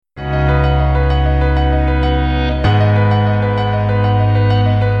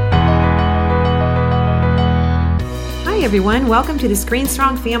everyone. Welcome to the Screen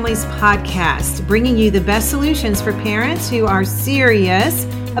Strong Families podcast, bringing you the best solutions for parents who are serious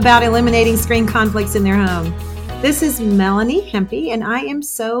about eliminating screen conflicts in their home. This is Melanie Hempy, and I am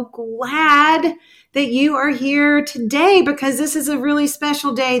so glad that you are here today because this is a really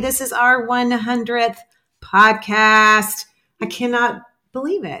special day. This is our 100th podcast. I cannot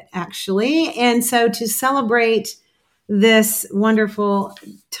believe it, actually. And so to celebrate this wonderful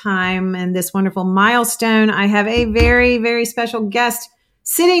time and this wonderful milestone, I have a very, very special guest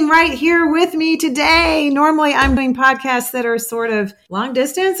sitting right here with me today. Normally I'm doing podcasts that are sort of long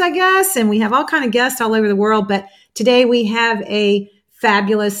distance, I guess, and we have all kind of guests all over the world. But today we have a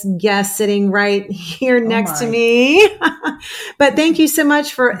fabulous guest sitting right here next to me. But thank you so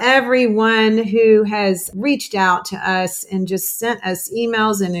much for everyone who has reached out to us and just sent us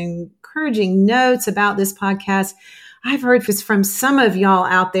emails and encouraging notes about this podcast. I've heard from some of y'all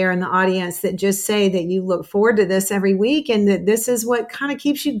out there in the audience that just say that you look forward to this every week and that this is what kind of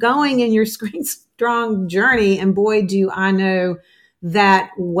keeps you going in your Screen Strong journey. And boy, do I know that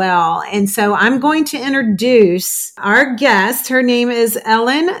well. And so I'm going to introduce our guest. Her name is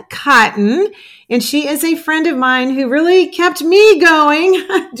Ellen Cotton, and she is a friend of mine who really kept me going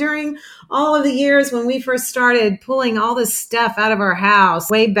during all of the years when we first started pulling all this stuff out of our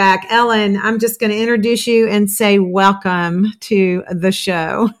house way back. Ellen, I'm just going to introduce you and say welcome to the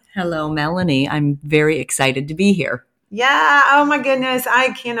show. Hello, Melanie. I'm very excited to be here. Yeah. Oh my goodness. I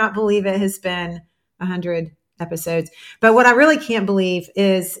cannot believe it has been 100 episodes. But what I really can't believe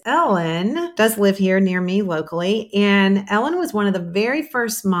is Ellen does live here near me locally. And Ellen was one of the very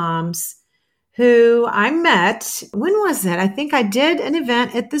first moms who I met. When was it? I think I did an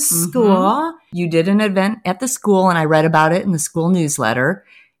event at the school. You did an event at the school, and I read about it in the school newsletter.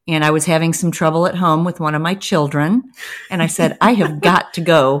 And I was having some trouble at home with one of my children. And I said, I have got to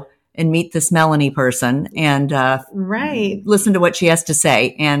go and meet this Melanie person and listen to what she has to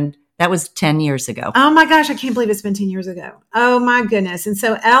say. And that was 10 years ago. Oh my gosh, I can't believe it's been 10 years ago. Oh my goodness. And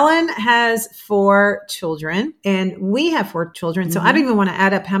so Ellen has 4 children and we have 4 children. So I don't even want to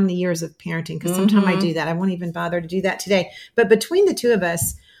add up how many years of parenting because sometimes I do that. I won't even bother to do that today. But between the two of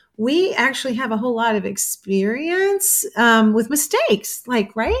us, we actually have a whole lot of experience with mistakes.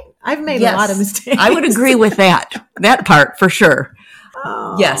 Like, right? I've made a lot of mistakes. I would agree with that part for sure.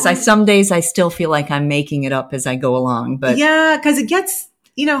 Oh. Yes, some days I still feel like I'm making it up as I go along. But yeah, because it gets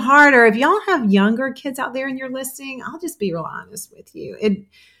harder. If y'all have younger kids out there and you're listening, I'll just be real honest with you.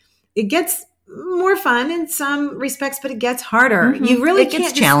 It gets more fun in some respects, but it gets harder. You really it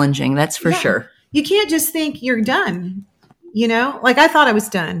gets challenging. That's for sure. You can't just think you're done. Like I thought I was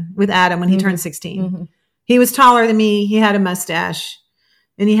done with Adam when he turned 16. He was taller than me. He had a mustache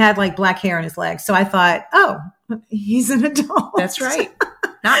and he had like black hair on his legs. So I thought, oh, he's an adult. That's right.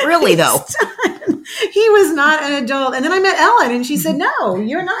 Not really though. He was not an adult. And then I met Ellen and she said, no,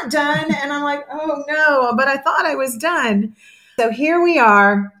 you're not done. And I'm like, oh no, but I thought I was done. So here we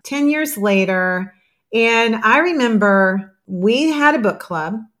are 10 years later. And I remember we had a book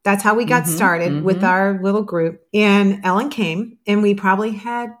club. That's how we got started with our little group. And Ellen came and we probably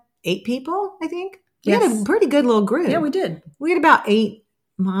had 8 people, I think. We had a pretty good little group. Yeah, we did. We had about 8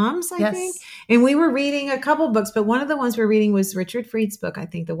 moms, I think. And we were reading a couple books, but one of the ones we're reading was Richard Fried's book, I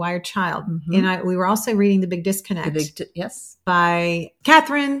think, The Wired Child. And we were also reading The Big Disconnect by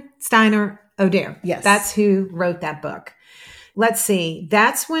Catherine Steiner O'Dare. Yes. That's who wrote that book. Let's see.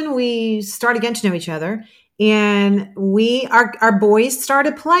 That's when we started getting to know each other. And our boys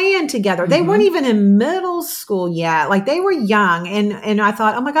started playing together. They weren't even in middle school yet. Like they were young. And I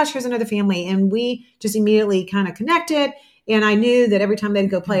thought, oh my gosh, here's another family. And we just immediately kind of connected. And I knew that every time they'd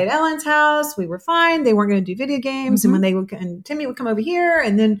go play at Ellen's house, we were fine. They weren't going to do video games. And when and Timmy would come over here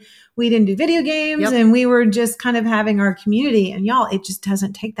and then we didn't do video games and we were just kind of having our community. And y'all, it just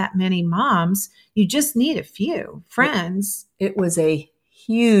doesn't take that many moms. You just need a few friends. It was a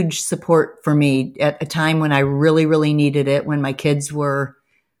huge support for me at a time when I really, really needed it, when my kids were,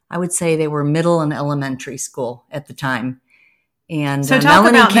 I would say they were middle and elementary school at the time. And so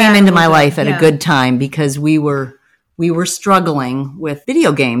Melanie came into my life at a good time because we were struggling with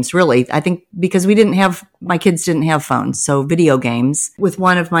video games, really. I think because my kids didn't have phones. So video games with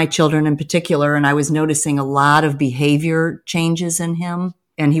one of my children in particular. And I was noticing a lot of behavior changes in him.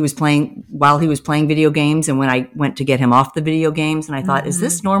 And while he was playing video games. And when I went to get him off the video games and I thought, is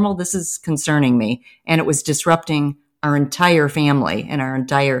this normal? This is concerning me. And it was disrupting our entire family and our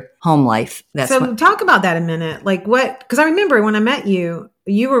entire home life. Talk about that a minute. Like because I remember when I met you,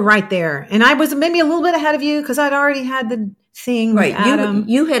 you were right there. And I was maybe a little bit ahead of you because I'd already had the thing with Adam.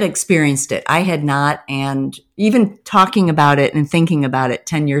 You had experienced it. I had not. And even talking about it and thinking about it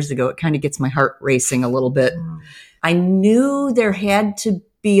 10 years ago, it kind of gets my heart racing a little bit. I knew there had to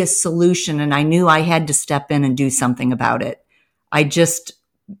be a solution, and I knew I had to step in and do something about it. I just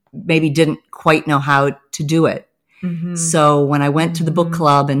maybe didn't quite know how to do it. Mm-hmm. So when I went to the book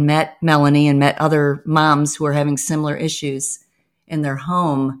club and met Melanie and met other moms who were having similar issues in their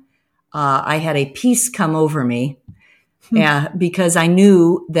home, I had a peace come over me because I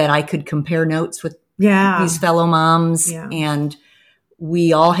knew that I could compare notes with these fellow moms, and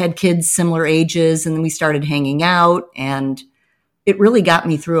we all had kids similar ages, and then we started hanging out, and it really got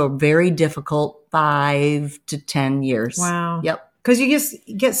me through a very difficult 5 to 10 years. Wow. Yep. Because you just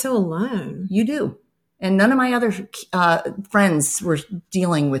get so alone. You do. And none of my other friends were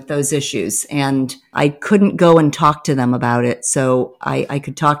dealing with those issues, and I couldn't go and talk to them about it. So I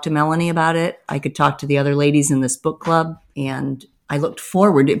could talk to Melanie about it. I could talk to the other ladies in this book club, and I looked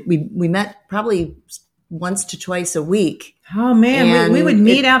forward. We met probably once to twice a week. Oh man, we would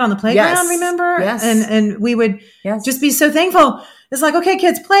meet out on the playground, remember? Yes. And we would just be so thankful. It's like, okay,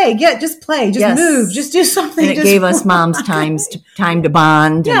 kids, play. Just play. Just move. Just do something. And it gave us moms time to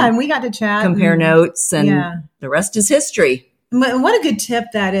bond. And we got to chat. Compare notes, and the rest is history. What a good tip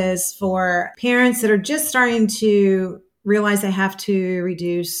that is for parents that are just starting to realize they have to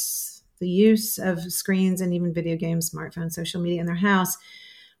reduce the use of screens and even video games, smartphones, social media in their house.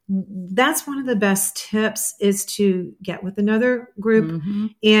 That's one of the best tips, is to get with another group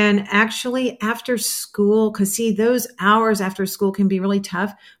and actually after school, because see, those hours after school can be really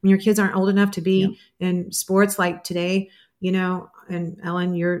tough when your kids aren't old enough to be in sports like today, and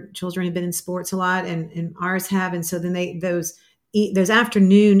Ellen, your children have been in sports a lot and ours have. And so then those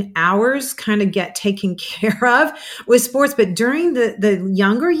afternoon hours kind of get taken care of with sports. But during the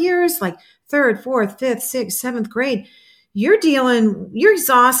younger years, like 3rd, 4th, 5th, 6th, 7th grade, you're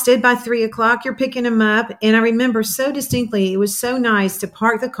exhausted by 3:00. You're picking them up. And I remember so distinctly, it was so nice to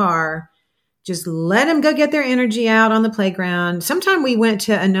park the car, just let them go get their energy out on the playground. Sometime we went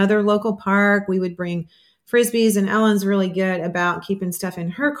to another local park. We would bring Frisbees, and Ellen's really good about keeping stuff in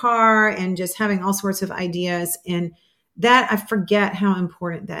her car and just having all sorts of ideas. And that, I forget how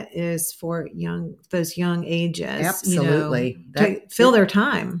important that is for those young ages. Absolutely. To fill their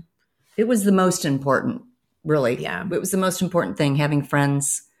time. It was the most important. Really. Yeah. It was the most important thing, having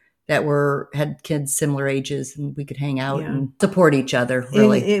friends that had kids similar ages, and we could hang out and support each other.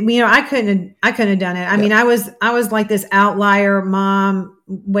 Really. I couldn't have done it. I mean, I was like this outlier mom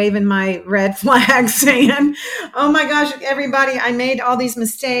waving my red flag saying, oh my gosh, everybody, I made all these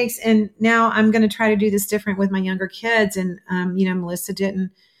mistakes, and now I'm going to try to do this different with my younger kids. And, Melissa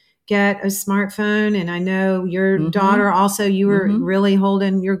didn't get a smartphone, and I know your daughter also, you were really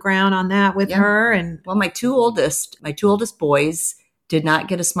holding your ground on that with her. And well, my two oldest boys did not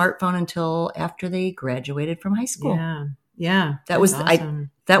get a smartphone until after they graduated from high school. Yeah. That was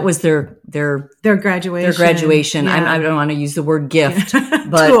awesome. That was their graduation. I don't want to use the word gift,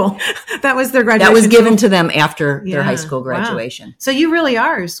 but cool. That was their graduation. That was given to them after their high school graduation. Wow. So you really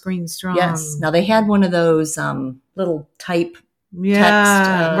are screen strong. Yes. Now they had one of those little type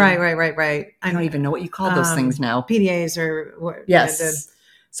text. Right. I don't even know what you call those things now. PDAs or what? Yes.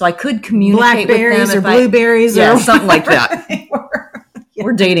 So I could communicate Blackberries with them or blueberries or something like that.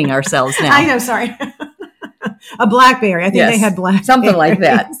 We're dating ourselves now. I know. Sorry. A BlackBerry. I think they had BlackBerry. Something like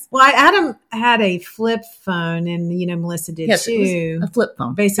that. Well, Adam had a flip phone, and Melissa did too. It was a flip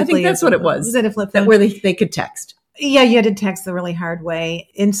phone. Basically, I think that's what it was. Was it a flip phone? Where they could text. Yeah, you had to text the really hard way.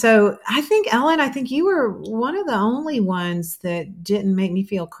 And so I think, Ellen, you were one of the only ones that didn't make me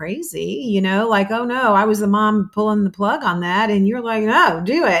feel crazy, like, oh no, I was the mom pulling the plug on that. And you're like, no,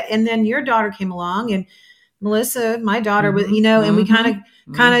 do it. And then your daughter came along, and Melissa, my daughter, was, and we kind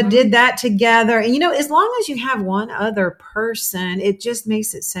of did that together. And, as long as you have one other person, it just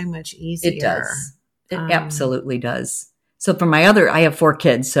makes it so much easier. It does. It absolutely does. So for I have 4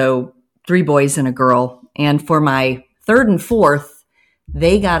 kids, so 3 boys and a girl. And for my 3rd and 4th,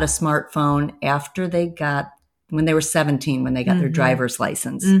 they got a smartphone when they were 17, when they got their driver's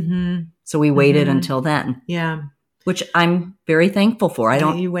license. So we waited until then. Yeah. Which I'm very thankful for. I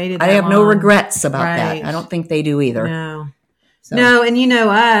have no regrets about that. I don't think they do either. No. So. No, and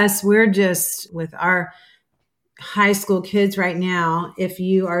us, we're just with our high school kids right now. If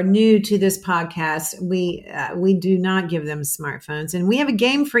you are new to this podcast, we do not give them smartphones, and we have a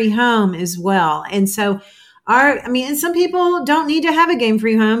game-free home as well. And so and some people don't need to have a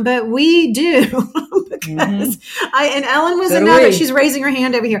game-free home, but we do because and Ellen was another, she's raising her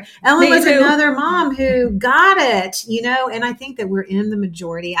hand over here. Ellen was another mom who got it, and I think that we're in the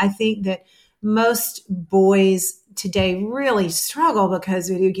majority. I think that most boys today really struggle because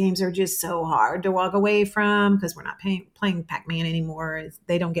video games are just so hard to walk away from, because we're not playing Pac-Man anymore.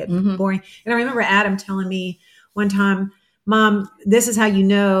 They don't get boring. And I remember Adam telling me one time, Mom, this is how you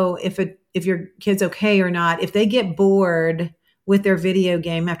know if your kid's okay or not. If they get bored with their video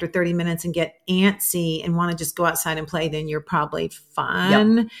game after 30 minutes and get antsy and want to just go outside and play, then you're probably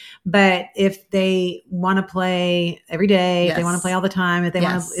fine. Yep. But if they want to play every day, if they want to play all the time, if they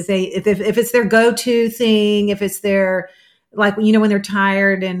want to, if it's their go-to thing, if it's their, like, you know, when they're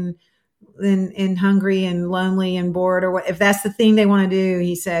tired and hungry and lonely and bored, or what, if that's the thing they want to do,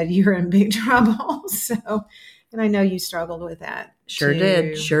 he said, you're in big trouble. So, and I know you struggled with that. Sure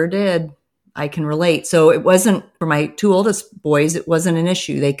did. I can relate. So it wasn't, for my two oldest boys, it wasn't an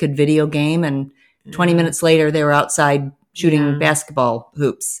issue. They could video game, and 20 minutes later they were outside shooting basketball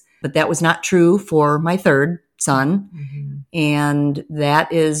hoops. But that was not true for my third son. Mm-hmm. And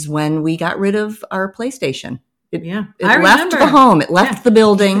that is when we got rid of our PlayStation. It left the home. It left the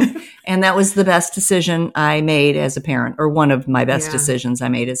building. And that was the best decision I made as a parent, or one of my best decisions I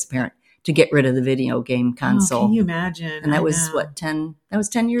made as a parent, to get rid of the video game console. Can you imagine? And that was 10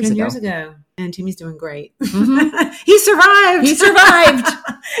 years ago. 10 years ago. And Timmy's doing great. Mm-hmm. He survived.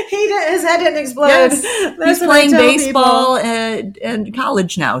 His head didn't explode. Yes. He's playing baseball and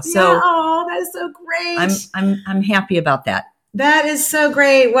college now. So that's so great. I'm happy about that. That is so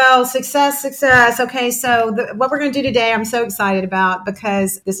great. Well, success. Okay, so what we're going to do today, I'm so excited about,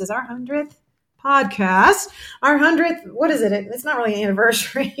 because this is our 100th podcast. Our 100th, what is it? It's not really an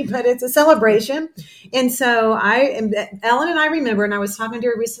anniversary, but it's a celebration. And so Ellen and I remember, and I was talking to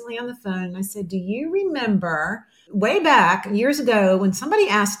her recently on the phone, and I said, do you remember way back years ago when somebody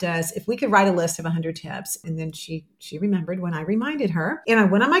asked us if we could write a list of 100 tips? And then she remembered when I reminded her, and I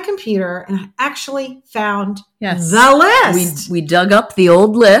went on my computer and I actually found the list. We dug up the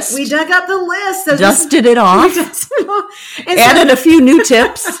old list. So dusted it off. Added a few new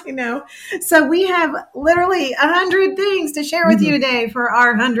tips. I know. So we have literally 100 things to share with you today for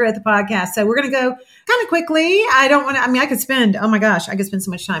our 100th podcast. So we're going to go kind of quickly. I could spend so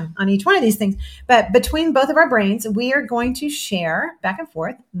much time on each one of these things. But between both of our brains, we are going to share back and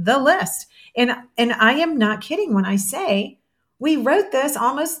forth the list. And I am not kidding when I say we wrote this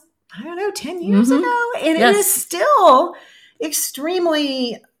almost, 10 years ago. And it is still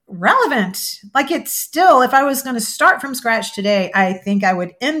extremely relevant. Like, it's still, if I was going to start from scratch today, I think I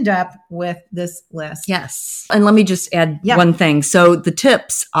would end up with this list. Yes. And let me just add one thing. So the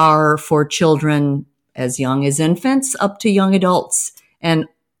tips are for children as young as infants up to young adults, and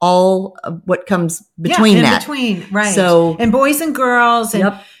all of what comes between that. Right. So, and boys and girls,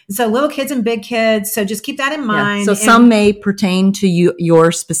 and so little kids and big kids. So just keep that in mind. So some may pertain to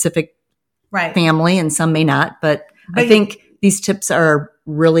your specific family, and some may not. But I think these tips are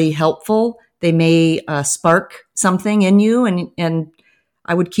really helpful. They may spark something in you, and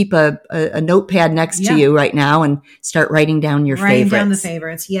I would keep a notepad next to you right now and start writing down your favorites. Writing down the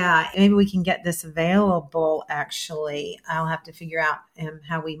favorites. Yeah. Maybe we can get this available, actually. I'll have to figure out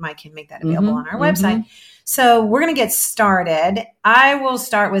how we can make that available on our website. So we're going to get started. I will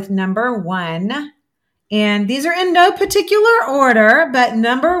start with number 1. And these are in no particular order, but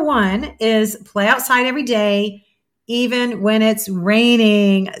number 1 is play outside every day, even when it's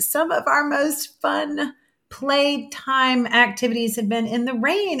raining. Some of our most fun playtime activities have been in the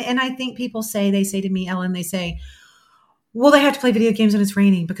rain. And I think people say to me, Ellen, they say, well, they have to play video games when it's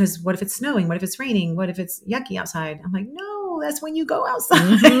raining, because what if it's snowing? What if it's raining? What if it's yucky outside? I'm like, no, that's when you go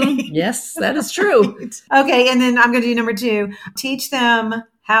outside. Yes, that is true. Okay. And then I'm going to do number 2, teach them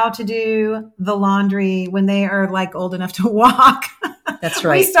how to do the laundry when they are like old enough to walk. That's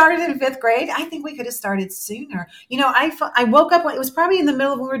right. We started in 5th grade. I think we could have started sooner. I woke up, it was probably in the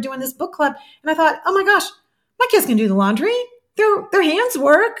middle of when we were doing this book club, and I thought, oh my gosh, my kids can do the laundry. Their hands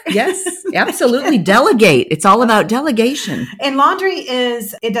work. Yes, absolutely. Delegate. It's all about delegation. And laundry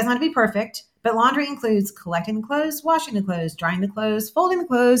it doesn't have to be perfect, but laundry includes collecting the clothes, washing the clothes, drying the clothes, folding the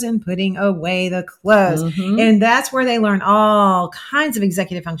clothes, and putting away the clothes. And that's where they learn all kinds of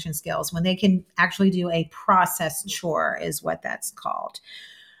executive function skills, when they can actually do a process chore, is what that's called.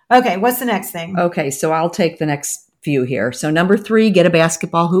 Okay, what's the next thing? Okay, so I'll take the next few here. So number 3, get a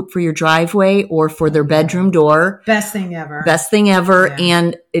basketball hoop for your driveway or for their bedroom door. Best thing ever. Yeah.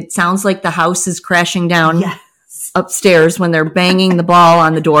 And it sounds like the house is crashing down upstairs when they're banging the ball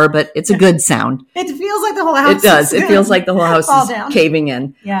on the door, but it's a good sound. It feels like the whole house. It does. It feels like the whole house is caving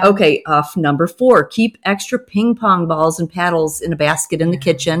in. Yeah. Okay. Number 4, keep extra ping pong balls and paddles in a basket in the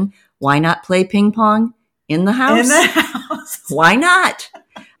kitchen. Why not play ping pong in the house? Why not?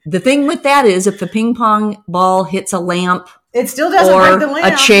 The thing with that is, if the ping pong ball hits a lamp, it still doesn't break the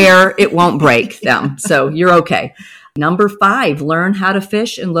lamp, a chair, it won't break them. So you're okay. Number 5, learn how to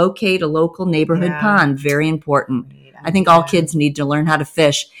fish and locate a local neighborhood pond. Very important. I think all kids need to learn how to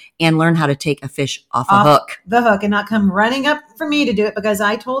fish and learn how to take a fish off a hook. The hook, and not come running up for me to do it, because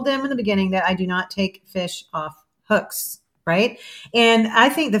I told them in the beginning that I do not take fish off hooks, right? And I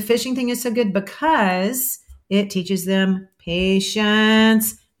think the fishing thing is so good because it teaches them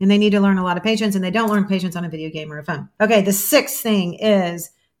patience, and they need to learn a lot of patience, and they don't learn patience on a video game or a phone. Okay, the 6th thing is,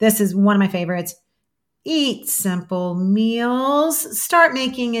 this is one of my favorites. Eat simple meals. Start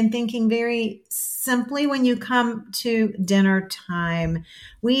making and thinking very simply when you come to dinner time.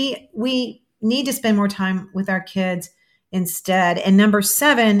 We need to spend more time with our kids instead. And number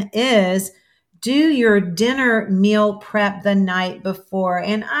 7 is do your dinner meal prep the night before.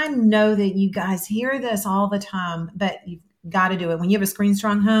 And I know that you guys hear this all the time, but you've got to do it. When you have a Screen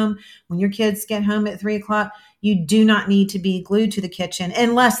Strong home, when your kids get home at 3:00, you do not need to be glued to the kitchen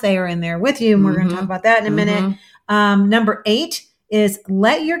unless they are in there with you. And we're going to talk about that in a minute. Number 8 is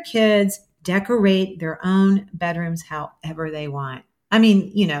let your kids decorate their own bedrooms however they want. I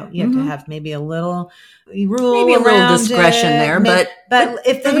mean, you have to have maybe a little rule, maybe a little discretion there, but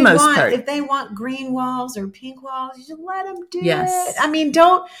if for the most part, if they want green walls or pink walls, you should let them do it. I mean,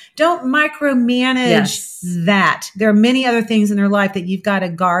 don't micromanage that. There are many other things in their life that you've got to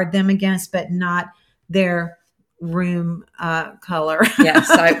guard them against, but not their room color. Yes,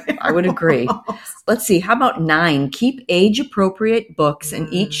 I would agree. Let's see. How about 9? Keep age-appropriate books in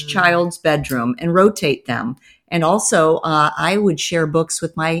each child's bedroom and rotate them. And also, I would share books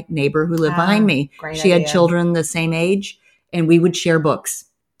with my neighbor who lived behind me. She had children the same age, and we would share books.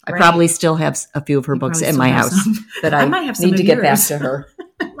 I probably still have a few of her books at my house, but I might have need to get back to her.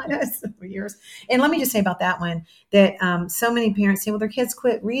 I might have some of yours. And let me just say about that one that so many parents say, well, their kids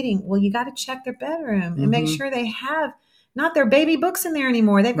quit reading. Well, you got to check their bedroom and make sure they have not their baby books in there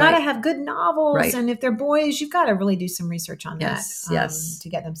anymore. They've got to have good novels. Right. And if they're boys, you've got to really do some research on that to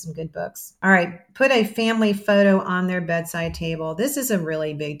get them some good books. All right. Put a family photo on their bedside table. This is a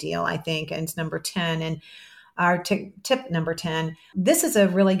really big deal, I think. And it's number 10. And our tip number 10, this is a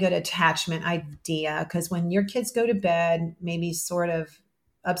really good attachment idea, because when your kids go to bed, maybe sort of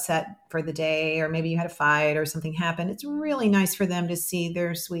upset for the day, or maybe you had a fight or something happened, it's really nice for them to see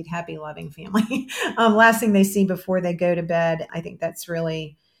their sweet, happy, loving family. Last thing they see before they go to bed. I think that's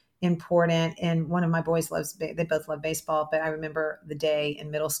really important. And one of my boys they both love baseball, but I remember the day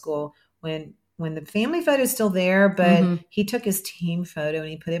in middle school when the family photo is still there, but he took his team photo and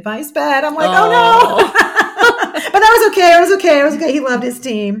he put it by his bed. I'm like, oh no. But that was okay. It was okay. He loved his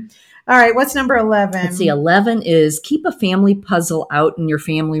team. All right. What's number 11? Let's see. 11 is keep a family puzzle out in your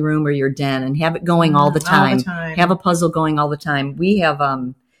family room or your den and have it going all the time. Have a puzzle going all the time. We have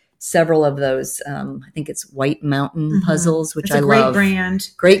several of those. I think it's White Mountain puzzles, which I love.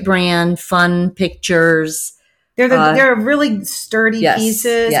 Great brand, fun pictures. They're really sturdy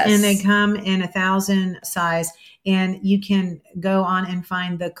pieces, and they come in 1,000 size. And you can go on and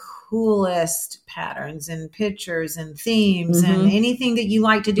find the coolest patterns and pictures and themes and anything that you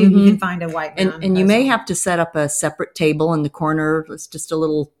like to do. You can find a White Mountain. And you may have to set up a separate table in the corner. It's just a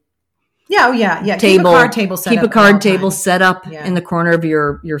little table. Keep a card table set up in the corner of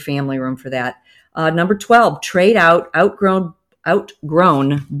your family room for that. Number 12, trade out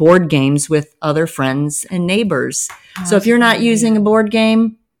outgrown board games with other friends and neighbors. So if you're not using a board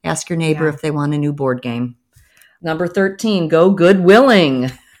game, ask your neighbor if they want a new board game. Number 13, go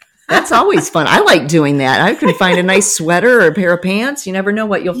Goodwilling. That's always fun. I like doing that. I can find a nice sweater or a pair of pants. You never know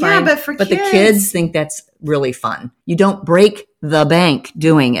what you'll find. But the kids think that's really fun. You don't break the bank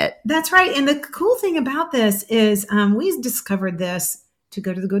doing it. That's right. And the cool thing about this is we discovered this to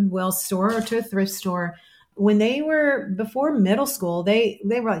go to the Goodwill store or to a thrift store. When they were before middle school, they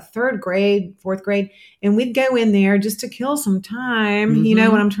were like 3rd grade, 4th grade, and we'd go in there just to kill some time, when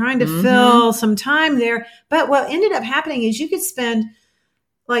I'm trying to fill some time there. But what ended up happening is you could spend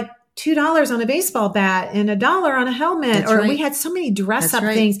like $2 on a baseball bat and $1 on a helmet. We had so many dress up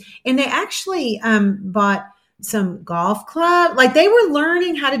things, and they actually bought some golf club. Like they were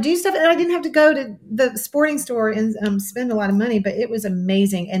learning how to do stuff, and I didn't have to go to the sporting store and spend a lot of money, but it was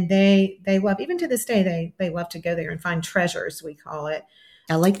amazing. And they love, even to this day, they love to go there and find treasures, we call it.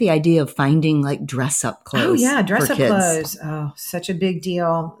 I like the idea of finding like dress up clothes. Oh yeah, dress up clothes. Oh, such a big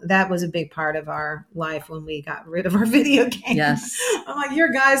deal. That was a big part of our life when we got rid of our video games. Yes. I'm like,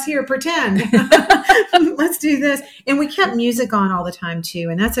 here guys, here, pretend. Let's do this. And we kept music on all the time too.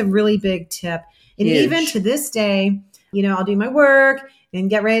 And that's a really big tip. And even to this day, I'll do my work and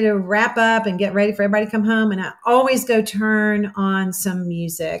get ready to wrap up and get ready for everybody to come home. And I always go turn on some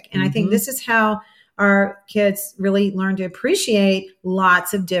music. And I think this is how our kids really learn to appreciate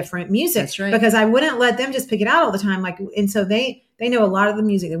lots of different music. That's right. Because I wouldn't let them just pick it out all the time. And so they know a lot of the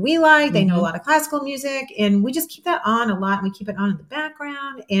music that we like. They know a lot of classical music, and we just keep that on a lot. And we keep it on in the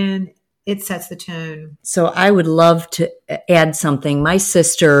background, and it sets the tone. So I would love to add something. My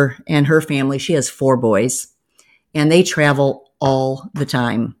sister and her family, she has 4 boys, and they travel all the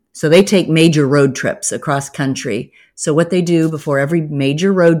time. So they take major road trips across country. So what they do before every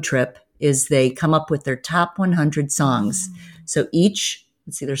major road trip is they come up with their top 100 songs. So each,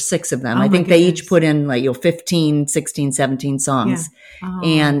 let's see, there's 6 of them. I think they each put in 15, 16, 17 songs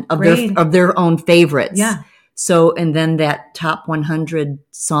and of their own favorites. Yeah. So, and then that top 100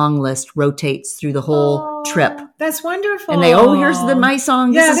 song list rotates through the whole trip. That's wonderful. And here's my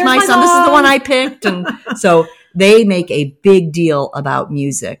song. This is my song. This is the one I picked. And so they make a big deal about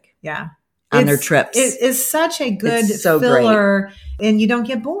music. Yeah. On their trips. It is such a good filler, great. And you don't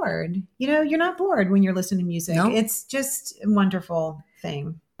get bored. You're not bored when you're listening to music. Nope. It's just a wonderful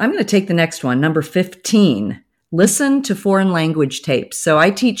thing. I'm going to take the next one, number 15. Listen to foreign language tapes. So I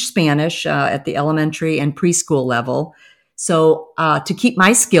teach Spanish at the elementary and preschool level. So to keep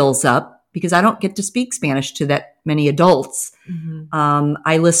my skills up, because I don't get to speak Spanish to that many adults,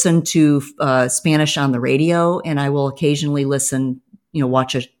 I listen to Spanish on the radio, and I will occasionally watch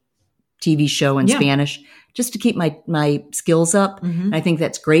a TV show in Spanish just to keep my skills up. And I think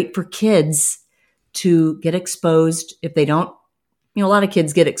that's great for kids to get exposed if they don't. A lot of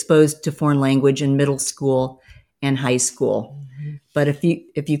kids get exposed to foreign language in middle school and high school. But if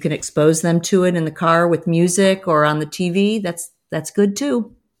you can expose them to it in the car with music or on the TV, that's good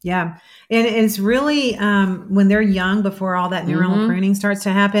too. Yeah. And it's really, when they're young, before all that neuronal pruning starts to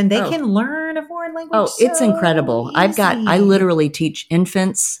happen, they can learn a foreign language. Oh, it's incredible. Easy. I literally teach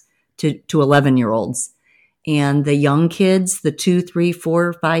infants to 11-year-olds, and the young kids, the 2, 3,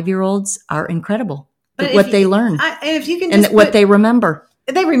 4, 5-year-olds are incredible. What they learn. What they remember.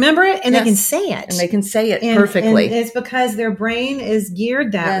 They remember it, and they can say it. And they can say it perfectly. And it's because their brain is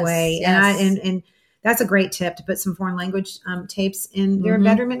geared that way. Yes. And that's a great tip, to put some foreign language tapes in their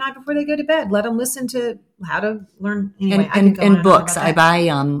bedroom at night before they go to bed. Let them listen to how to learn. Anyway, and books.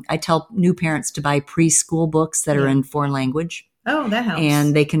 I tell new parents to buy preschool books that are in foreign language. Oh, that helps.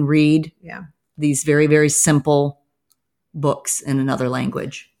 And they can read these very, very simple books in another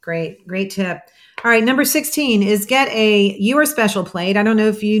language. Great tip. All right, number 16 is get a Your Special plate. I don't know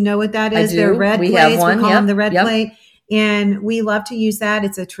if you know what that is. They're red plates. Have one. We call them the red plate. And we love to use that.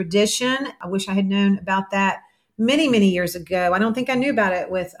 It's a tradition. I wish I had known about that many, many years ago. I don't think I knew about it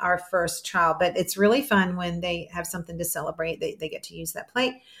with our first child, but it's really fun when they have something to celebrate. They get to use that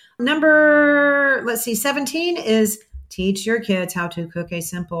plate. Number, 17 is teach your kids how to cook a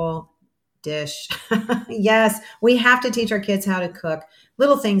simple dish. Yes, we have to teach our kids how to cook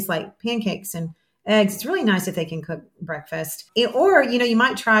little things like pancakes and eggs. It's really nice if they can cook breakfast. Or, you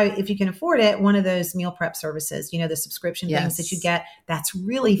might try, if you can afford it, one of those meal prep services, the subscription things that you get. That's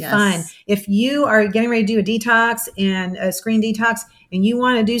really fun. If you are getting ready to do a detox and a screen detox and you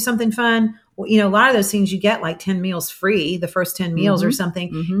want to do something fun, a lot of those things you get like 10 meals free, the first 10 meals or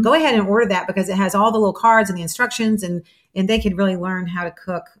something. Go ahead and order that, because it has all the little cards and the instructions, and they could really learn how to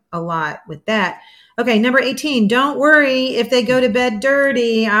cook a lot with that. Okay, number 18, don't worry if they go to bed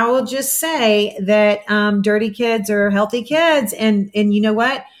dirty. I will just say that dirty kids are healthy kids. And you know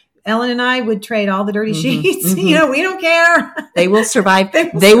what? Ellen and I would trade all the dirty sheets. We don't care. They will survive.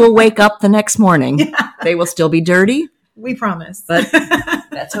 They will wake up the next morning. Yeah. They will still be dirty. We promise. But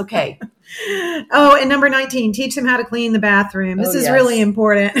that's okay. Oh, and number 19, teach them how to clean the bathroom. This is really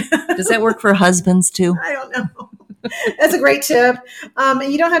important. Does that work for husbands too? I don't know. That's a great tip.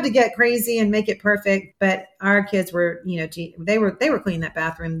 And you don't have to get crazy and make it perfect, but our kids were, they were cleaning that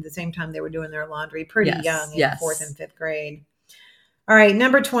bathroom at the same time they were doing their laundry, pretty young in 4th and 5th grade. All right.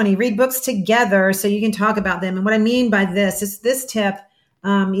 Number 20, read books together so you can talk about them. And what I mean by this is this tip.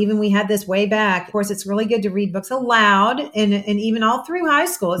 Even we had this way back. Of course, it's really good to read books aloud, and even all through high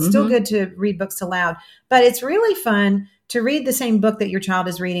school, it's still good to read books aloud, but it's really fun to read the same book that your child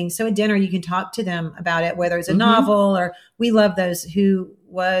is reading. So at dinner, you can talk to them about it, whether it's a novel, or we love those Who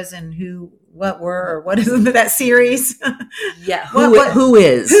Was and Who What Were, or what is that series? Yeah. Who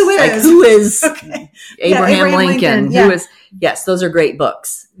is? Like, who is Abraham Lincoln? Yeah. Who is? Yes. Those are great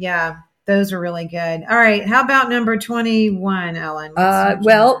books. Yeah. Those are really good. All right. How about number 21, Ellen?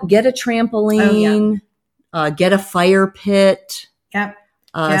 Get a trampoline, get a fire pit. Yep.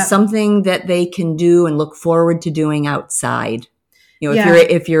 Something that they can do and look forward to doing outside.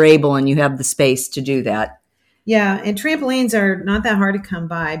 If you're able and you have the space to do that. Yeah, and trampolines are not that hard to come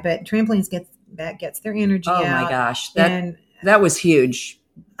by, but trampolines gets their energy out. Oh my gosh, that was huge.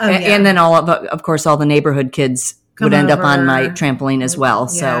 And then of course, all the neighborhood kids would end up on my trampoline as well.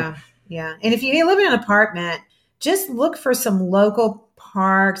 So yeah. And if you live in an apartment, just look for some local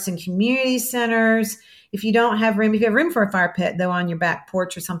parks and community centers. If you don't have room, if you have room for a fire pit, though, on your back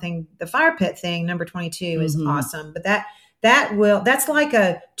porch or something, the fire pit thing, number 22, is awesome. But that's like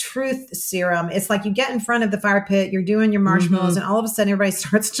a truth serum. It's like you get in front of the fire pit, you're doing your marshmallows, and all of a sudden everybody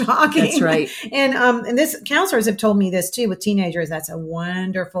starts talking. That's right. And this counselors have told me this too with teenagers. That's a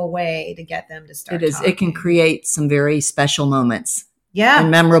wonderful way to get them to start. It is. Talking. It can create some very special moments. Yeah.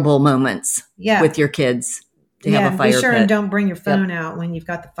 And memorable moments. Yeah. With your kids. To have a fire be sure pit. And don't bring your phone out when you've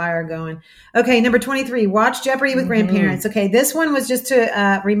got the fire going. Okay, number 23, watch Jeopardy with grandparents. Okay, this one was just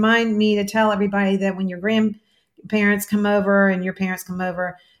to remind me to tell everybody that when your grandparents come over and your parents come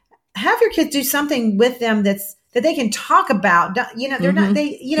over, have your kids do something with them that they can talk about. They're not,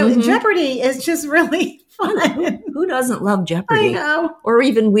 Jeopardy is just really fun. Who doesn't love Jeopardy? I know. Or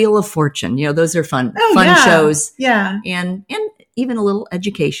even Wheel of Fortune. Those are fun shows. Yeah. And even a little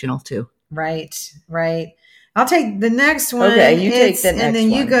educational too. Right. I'll take the next one. Okay, you take the next one. And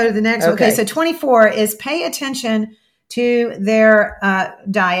then you go to the next one. Okay, so 24 is pay attention to their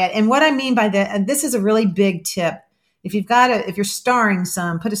diet. And what I mean by that, this is a really big tip. If you're starring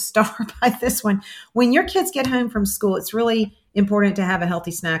some, put a star by this one. When your kids get home from school, it's really important to have a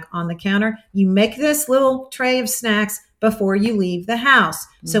healthy snack on the counter. You make this little tray of snacks before you leave the house.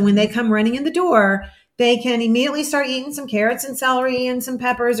 So when they come running in the door, they can immediately start eating some carrots and celery and some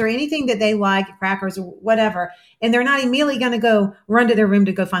peppers or anything that they like, crackers or whatever. And they're not immediately going to go run to their room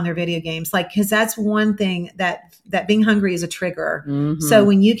to go find their video games. Because that's one thing that being hungry is a trigger. So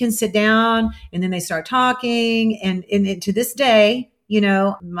when you can sit down and then they start talking and to this day,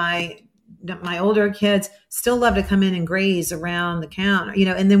 my older kids still love to come in and graze around the counter,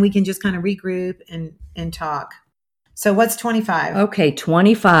 and then we can just kind of regroup and talk. So what's 25? Okay,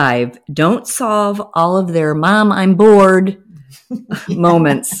 25. Don't solve all of their "Mom, I'm bored"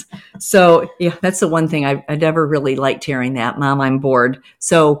 moments. So that's the one thing I never really liked hearing that. "Mom, I'm bored."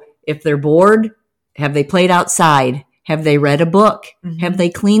 So if they're bored, have they played outside? Have they read a book? Have they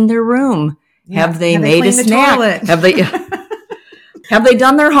cleaned their room? Have they made a snack? Have they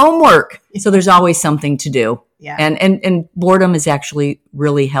done their homework? So there's always something to do. Yeah. And boredom is actually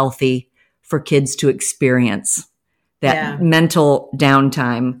really healthy for kids to experience. That mental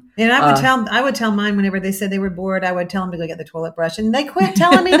downtime. And I would tell mine whenever they said they were bored, I would tell them to go get the toilet brush, and they quit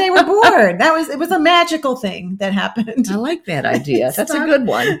telling me they were bored. It was a magical thing that happened. I like that idea. That's a good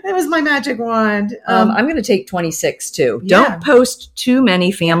one. That was my magic wand. I'm going to take 26 too. Yeah. Don't post too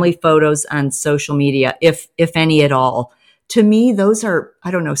many family photos on social media, if any at all. To me, those are,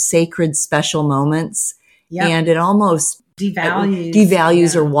 sacred, special moments. Yep. And it almost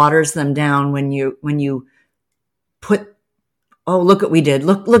devalues or waters them down when you put, look what we did.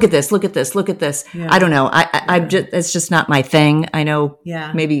 Look at this. Look at this. Look at this. Yeah. I don't know. It's just not my thing. I know.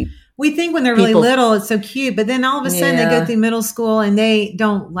 Yeah. Maybe we think when they're really little, it's so cute, but then all of a sudden they go through middle school and they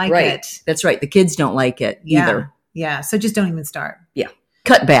don't like it. That's right. The kids don't like it either. Yeah. So just don't even start. Yeah.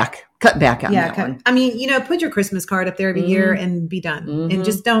 Cut back on that one. I mean, put your Christmas card up there every year and be done. And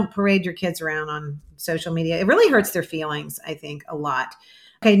just don't parade your kids around on social media. It really hurts their feelings, I think, a lot.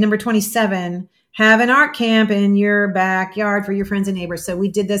 Okay. Number 27. Have an art camp in your backyard for your friends and neighbors. So we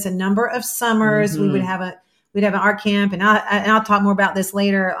did this a number of summers. We would have we'd have an art camp, and I'll talk more about this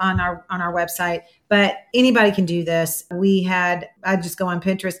later on our website. But anybody can do this. I'd just go on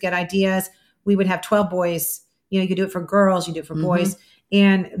Pinterest, get ideas. We would have 12 boys. You could do it for girls, you do it for boys,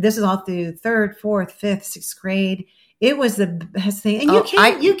 and this is all through 3rd, 4th, 5th, 6th grade. It was the best thing.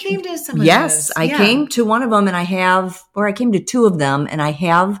 And you came to some of those. Yes, I came to one of them, and I came to 2 of them, and I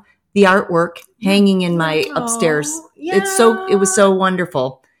have the artwork hanging in my upstairs. Yeah. It was so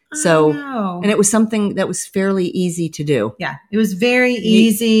wonderful. So, and it was something that was fairly easy to do. Yeah. It was very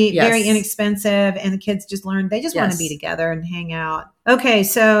easy, very inexpensive. And the kids just learned, they just want to be together and hang out. Okay.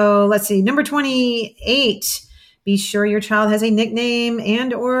 So let's see. Number 28, be sure your child has a nickname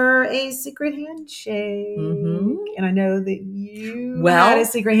and or a secret handshake. And I know that you had a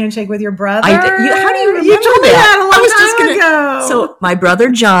secret handshake with your brother. How do you remember you told me that a long time ago. So my brother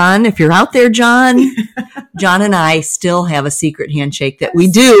John, if you're out there, John and I still have a secret handshake that we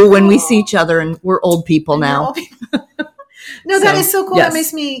do when we see each other, and we're old people now. No, that is so cool. That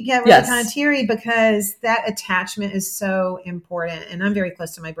makes me get really kind of teary because that attachment is so important. And I'm very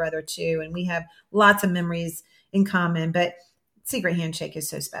close to my brother too. And we have lots of memories in common, but secret handshake is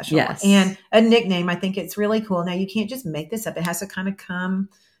so special. Yes. And a nickname, I think it's really cool. Now you can't just make this up. It has to kind of come,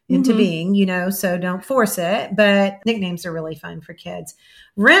 into being, so don't force it. But nicknames are really fun for kids.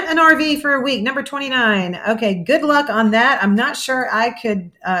 Rent an RV for a week. Number 29. Okay, good luck on that. I'm not sure I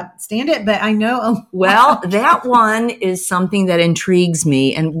could stand it, but I know. Well, that one is something that intrigues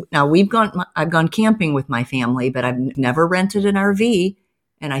me. And now I've gone camping with my family, but I've never rented an RV.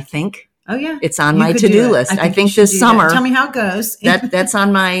 And I think it's on my to-do list. I think this summer. Tell me how it goes. That's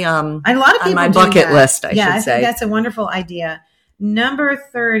on my a lot of people on my bucket list, I should say. I think that's a wonderful idea. Number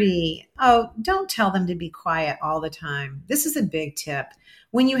 30. Oh, don't tell them to be quiet all the time. This is a big tip.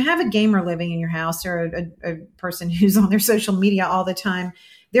 When you have a gamer living in your house or a person who's on their social media all the time,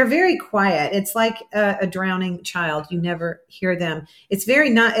 they're very quiet. It's like a drowning child. You never hear them. It's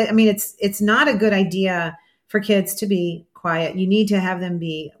it's not a good idea for kids to be quiet. You need to have them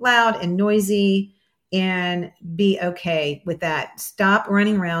be loud and noisy and be okay with that. Stop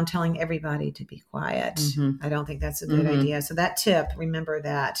running around telling everybody to be quiet. I don't think that's a good idea. So that tip, remember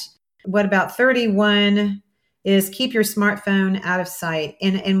that. What about 31 is keep your smartphone out of sight.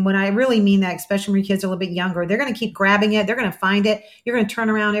 And when I really mean that, especially when your kids are a little bit younger, they're going to keep grabbing it. They're going to find it. You're going to turn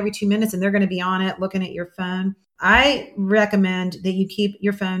around every 2 minutes and they're going to be on it, looking at your phone. I recommend that you keep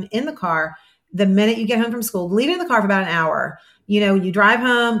your phone in the car the minute you get home from school. Leave it in the car for about an hour. You drive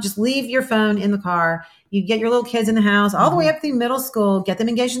home, just leave your phone in the car. You get your little kids in the house all the way up through middle school, get them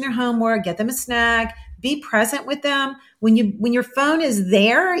engaged in their homework, get them a snack, be present with them. When your phone is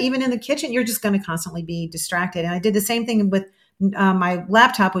there, even in the kitchen, you're just going to constantly be distracted. And I did the same thing with my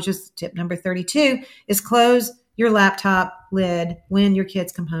laptop, which is tip number 32, is close your laptop lid when your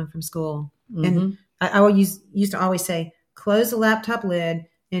kids come home from school. And I used to always say, close the laptop lid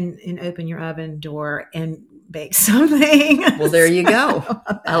and open your oven door and bake something. Well, there you go.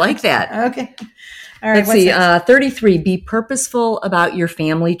 I like that. Okay. All right. Let's see. 33, be purposeful about your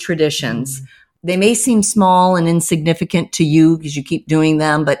family traditions. They may seem small and insignificant to you because you keep doing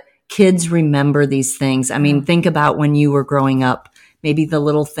them, but kids remember these things. I mean, think about when you were growing up, maybe the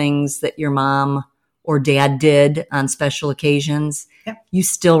little things that your mom or dad did on special occasions. Yep. You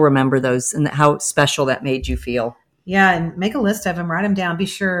still remember those and how special that made you feel. Yeah, and make a list of them, write them down. Be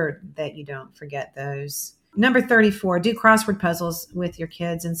sure that you don't forget those. Number 34, do crossword puzzles with your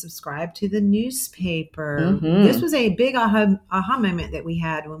kids and subscribe to the newspaper. This was a big aha moment that we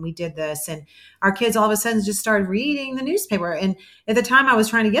had when we did this. And our kids all of a sudden just started reading the newspaper. And at the time I was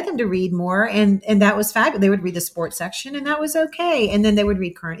trying to get them to read more. And that was fabulous. They would read the sports section and that was okay. And then they would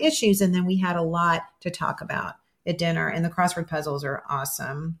read current issues. And then we had a lot to talk about at dinner. And the crossword puzzles are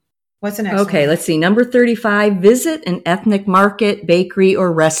awesome. What's the next one? Okay, let's see. Number 35, visit an ethnic market, bakery,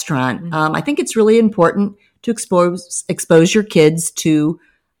 or restaurant. I think it's really important to expose your kids to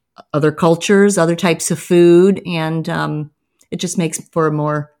other cultures, other types of food, and it just makes for a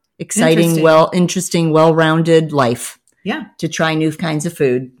more exciting, interesting, well-rounded life. Yeah. To try new kinds of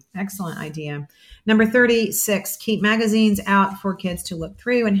food. Excellent idea. Number 36, keep magazines out for kids to look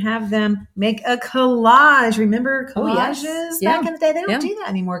through and have them make a collage. Remember collages back in the day? They don't do that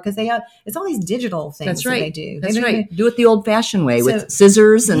anymore because it's all these digital things that they do. That's right. Do it the old-fashioned way with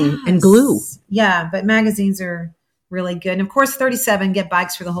scissors and glue. Yeah, but magazines are really good. And of course, 37, get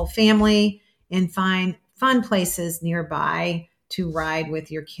bikes for the whole family and find fun places nearby to ride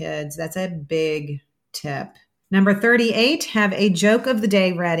with your kids. That's a big tip. Number 38, have a joke of the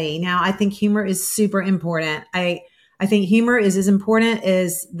day ready. Now, I think humor is super important. I think humor is as important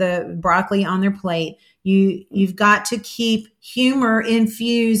as the broccoli on their plate. You've got to keep humor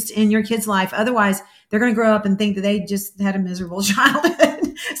infused in your kid's life. Otherwise, they're going to grow up and think that they just had a miserable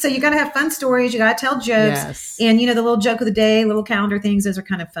childhood. So you got to have fun stories. You got to tell jokes. Yes. And, the little joke of the day, little calendar things, those are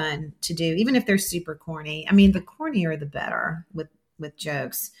kind of fun to do, even if they're super corny. I mean, the cornier, the better with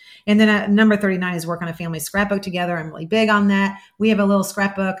jokes. And then number 39 is work on a family scrapbook together. I'm really big on that. We have a little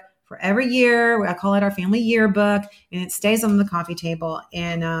scrapbook for every year. I call it our family yearbook, and it stays on the coffee table,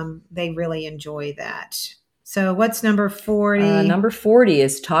 and they really enjoy that. So what's number 40? Number 40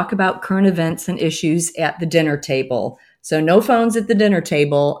 is talk about current events and issues at the dinner table. So no phones at the dinner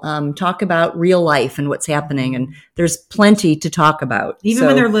table. Talk about real life and what's happening. And there's plenty to talk about. Even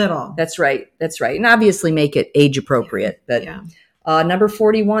when they're little. That's right. And obviously make it age appropriate. But number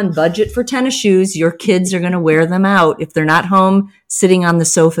 41, budget for tennis shoes. Your kids are going to wear them out. If they're not home sitting on the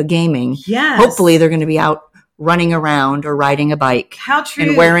sofa gaming, hopefully they're going to be out running around or riding a bike. How true.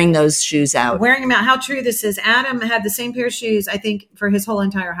 And wearing those shoes out. Wearing them out. How true this is. Adam had the same pair of shoes, I think, for his whole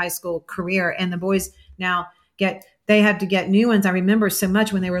entire high school career. And the boys now they have to get new ones. I remember so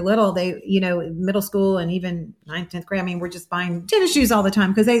much when they were little, they, middle school and even 9th, 10th grade. I mean, we're just buying tennis shoes all the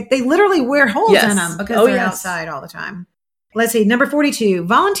time because they literally wear holes in them because they're outside all the time. Let's see. Number 42,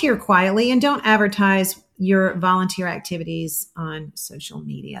 volunteer quietly and don't advertise your volunteer activities on social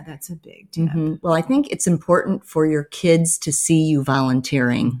media. That's a big tip. Mm-hmm. Well, I think it's important for your kids to see you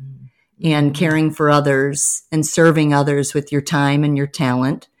volunteering and caring for others and serving others with your time and your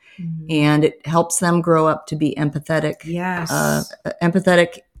talent. And it helps them grow up to be empathetic,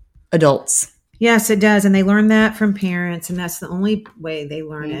 empathetic adults. Yes, it does. And they learn that from parents, and that's the only way they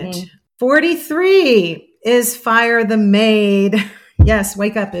learn it. 43 is fire the maid. Yes,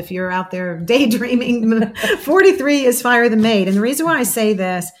 wake up if you're out there daydreaming. 43 is fire the maid. And the reason why I say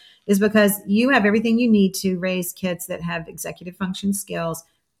this is because you have everything you need to raise kids that have executive function skills,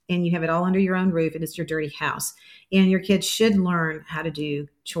 and you have it all under your own roof, and it's your dirty house. And your kids should learn how to do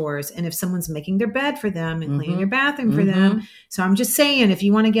chores. And if someone's making their bed for them and cleaning your bathroom for them. So I'm just saying, if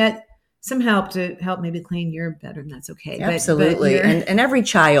you want to get some help to help maybe clean your bedroom, that's okay. Absolutely. And every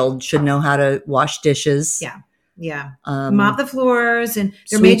child should know how to wash dishes. Yeah. Mop the floors, and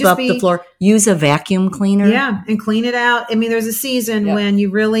there sweep may just up the floor. Use a vacuum cleaner. Yeah, and clean it out. I mean, there's a season when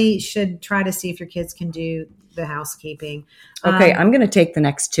you really should try to see if your kids can do the housekeeping. Okay, I'm going to take the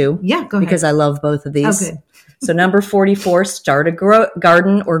next two. Yeah, go ahead. Because I love both of these. Oh, good. So number 44, start a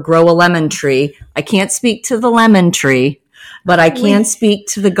garden or grow a lemon tree. I can't speak to the lemon tree, but I can speak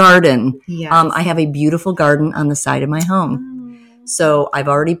to the garden. Yes. I have a beautiful garden on the side of my home. So I've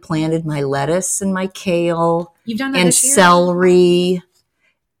already planted my lettuce and my kale. You've done that and this year? Celery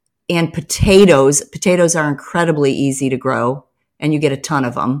and potatoes. Potatoes are incredibly easy to grow, and you get a ton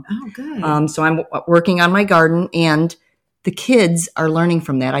of them. Oh, good. So I'm working on my garden, and the kids are learning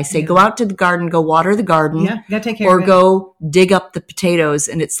from that. I say, go out to the garden, go water the garden. Yeah, you gotta take care of it. Or go dig up the potatoes,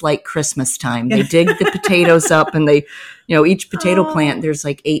 and it's like Christmas time. They dig the potatoes up, and they, each potato plant, there's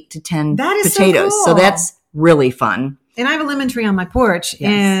like 8 to 10 potatoes. So cool. So that's really fun. And I have a lemon tree on my porch,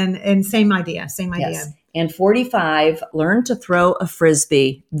 and same idea. Yes. And 45, learn to throw a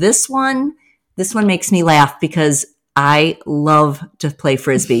Frisbee. This one makes me laugh because I love to play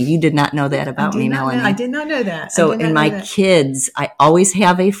Frisbee. You did not know that about me, Melanie. I did not know that. So in my kids, I always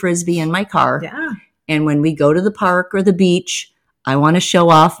have a Frisbee in my car. Yeah. And when we go to the park or the beach, I want to show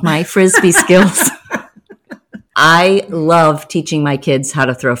off my Frisbee skills. I love teaching my kids how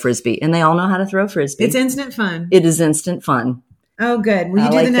to throw Frisbee, and they all know how to throw Frisbee. It's instant fun. It is instant fun. Oh, good. Well,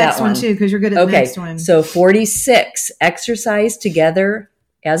 you do the next one too, because you're good at the next one. So 46, exercise together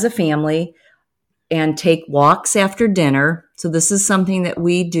as a family and take walks after dinner. So this is something that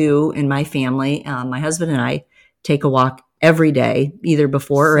we do in my family. My husband and I take a walk every day, either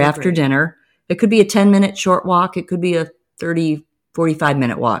before or after dinner. It could be a 10-minute short walk. It could be a 30,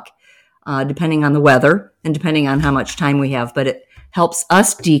 45-minute walk, depending on the weather and depending on how much time we have. But it helps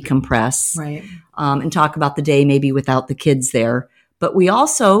us decompress and talk about the day maybe without the kids there. But we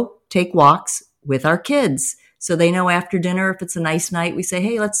also take walks with our kids. So they know after dinner, if it's a nice night, we say,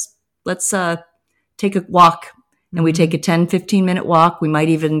 hey, let's take a walk. And we take a 10, 15-minute walk. We might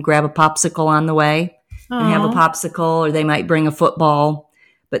even grab a popsicle on the way and have a popsicle, or they might bring a football.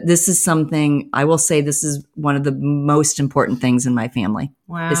 But this is something, I will say, this is one of the most important things in my family,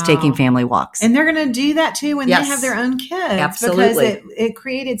 is taking family walks. And they're going to do that too when they have their own kids. Absolutely. Because it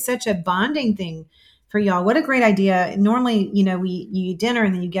created such a bonding thing for y'all. What a great idea. Normally, you eat dinner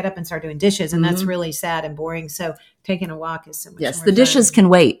and then you get up and start doing dishes, and that's really sad and boring. So taking a walk is so much more the dishes can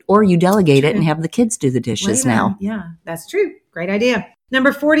wait, or you delegate it and have the kids do the dishes now. Yeah, that's true. Great idea.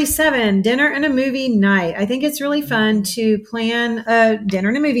 Number 47, dinner and a movie night. I think it's really fun to plan a dinner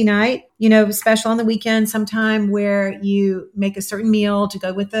and a movie night, special on the weekend sometime, where you make a certain meal to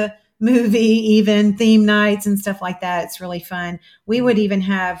go with the movie, even theme nights and stuff like that. It's really fun. We would even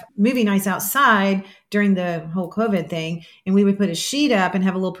have movie nights outside during the whole COVID thing, and we would put a sheet up and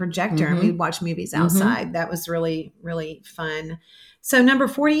have a little projector and we'd watch movies outside. That was really, really fun. So number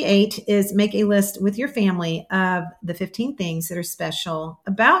 48 is make a list with your family of the 15 things that are special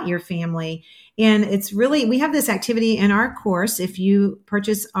about your family. And it's really, we have this activity in our course. If you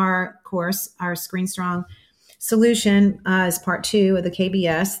purchase our course, our Screen Strong Solution is part 2 of the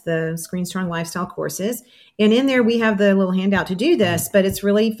KBS, the Screen Strong Lifestyle courses. And in there, we have the little handout to do this, but it's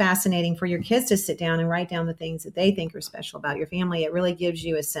really fascinating for your kids to sit down and write down the things that they think are special about your family. It really gives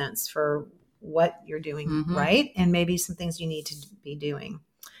you a sense for what you're doing right, and maybe some things you need to be doing.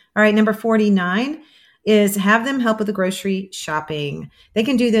 All right, number 49 is have them help with the grocery shopping. They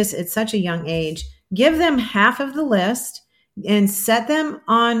can do this at such a young age. Give them half of the list and set them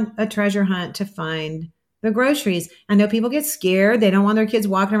on a treasure hunt to find the groceries. I know people get scared. They don't want their kids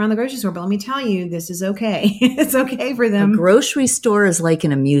walking around the grocery store, but let me tell you, this is okay. It's okay for them. A grocery store is like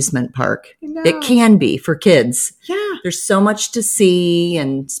an amusement park. It can be for kids. Yeah. There's so much to see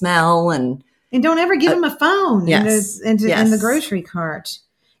and smell, and don't ever give them a phone in the grocery cart.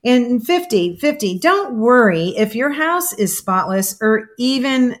 And 50, don't worry if your house is spotless or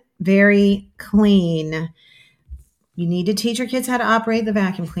even very clean. You need to teach your kids how to operate the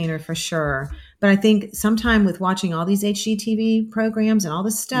vacuum cleaner for sure. But I think sometime with watching all these HGTV programs and all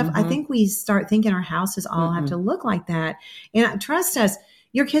this stuff, I think we start thinking our houses all have to look like that. And trust us,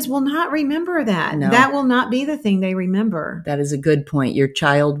 your kids will not remember that. No. That will not be the thing they remember. That is a good point. Your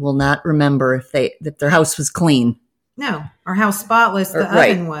child will not remember if their house was clean. No, or how spotless the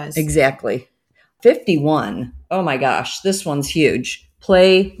oven was. Exactly. 51. Oh my gosh, this one's huge.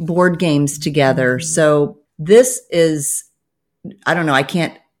 Play board games together. So this is, I don't know, I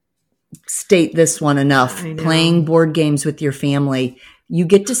can't state this one enough. Playing board games with your family. You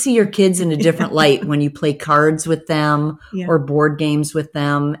get to see your kids in a different light when you play cards with them or board games with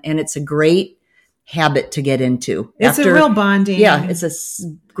them. And it's a great habit to get into. It's a real bonding. Yeah, it's a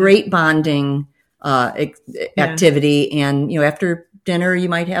great bonding activity. And, after dinner, you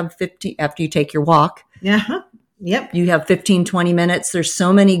might have 50, after you take your walk. Yeah. Yep. You have 15, 20 minutes. There's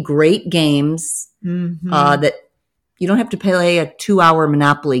so many great games that you don't have to play a 2-hour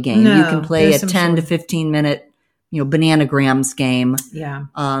Monopoly game. No, you can play a 10 to 15 minute, Bananagrams game. Yeah.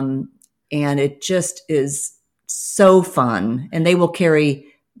 And it just is so fun. And they will carry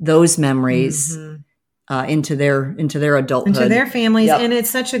those memories into their adulthood. Into their families. Yep. And it's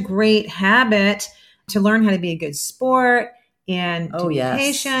such a great habit to learn how to be a good sport and to be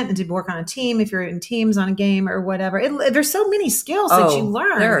patient and to work on a team if you're in teams on a game or whatever. There's so many skills that you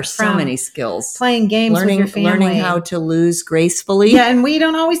learn. There are so many skills. Playing games with your family. Learning how to lose gracefully. Yeah, and we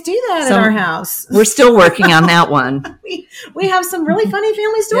don't always do that at our house. We're still working on that one. we have some really funny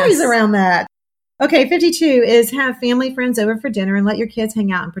family stories around that. Okay, 52 is have family friends over for dinner and let your kids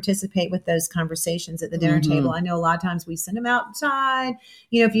hang out and participate with those conversations at the dinner table. I know a lot of times we send them outside.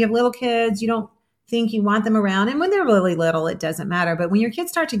 If you have little kids, you don't think you want them around. And when they're really little, it doesn't matter. But when your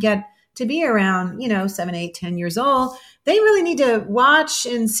kids start to get to be around, 7, 8, 10 years old, they really need to watch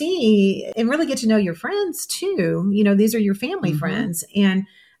and see and really get to know your friends too. These are your family friends. And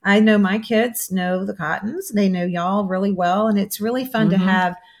I know my kids know the Cottons. They know y'all really well. And it's really fun to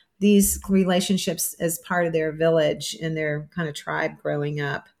have these relationships as part of their village and their kind of tribe growing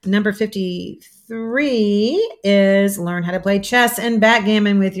up. Number 53 is learn how to play chess and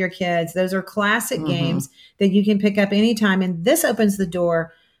backgammon with your kids. Those are classic games that you can pick up anytime. And this opens the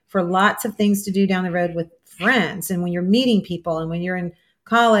door for lots of things to do down the road with friends. And when you're meeting people and when you're in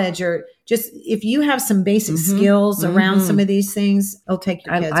college or just if you have some basic skills around some of these things, it'll take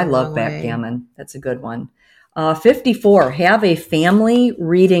your kids I love backgammon. That's a good one. 54, have a family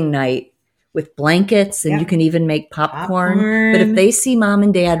reading night with blankets and you can even make popcorn. But if they see mom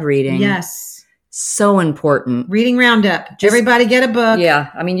and dad reading, so important. Reading roundup. Everybody get a book.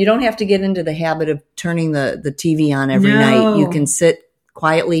 Yeah. I mean, you don't have to get into the habit of turning the TV on every night. You can sit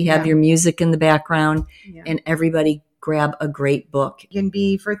quietly, have your music in the background and everybody grab a great book. It can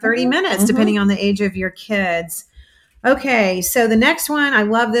be for 30 minutes, depending on the age of your kids. Okay, so the next one, I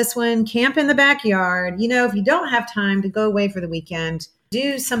love this one, camp in the backyard. If you don't have time to go away for the weekend,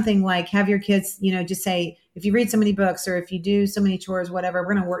 do something like have your kids, just say, if you read so many books or if you do so many chores, whatever,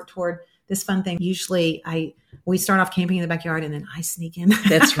 we're going to work toward this fun thing. Usually we start off camping in the backyard and then I sneak in.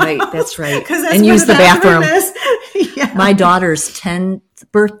 That's right. That's right. And use the bathroom. My daughter's 10th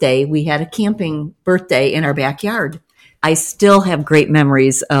birthday, we had a camping birthday in our backyard. I still have great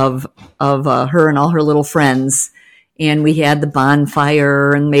memories of her and all her little friends. And we had the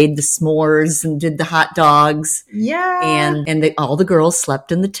bonfire and made the s'mores and did the hot dogs. Yeah. And all the girls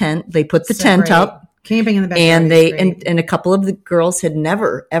slept in the tent. They put the tent up. Camping in the backyard. And a couple of the girls had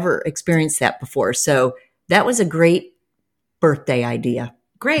never, ever experienced that before. So that was a great birthday idea.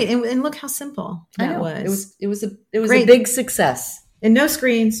 Great. And look how simple that was. It was a big success. And no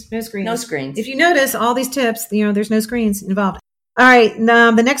screens. No screens. If you notice all these tips, there's no screens involved. All right.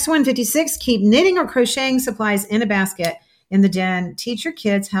 The next one, 56, keep knitting or crocheting supplies in a basket in the den. Teach your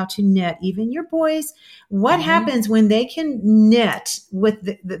kids how to knit, even your boys. What happens when they can knit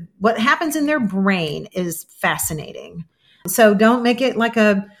with what happens in their brain is fascinating. So don't make it like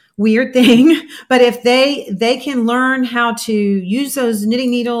a weird thing, but if they can learn how to use those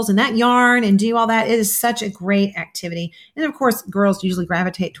knitting needles and that yarn and do all that, it is such a great activity. And of course, girls usually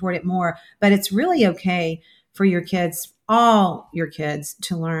gravitate toward it more, but it's really okay for your kids, all your kids,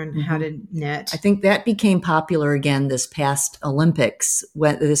 to learn how to knit. I think that became popular again this past Olympics.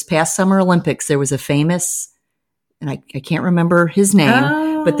 This past Summer Olympics, there was a famous, and I can't remember his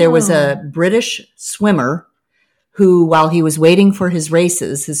name, but there was a British swimmer who, while he was waiting for his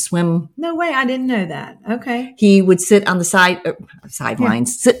races, his swim. No way. I didn't know that. Okay. He would sit on the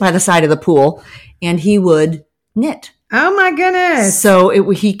sidelines, sit by the side of the pool, and he would knit. Oh my goodness. So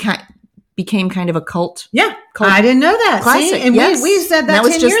he became kind of a cult. Yeah. I didn't know that. Classic. See? And we said that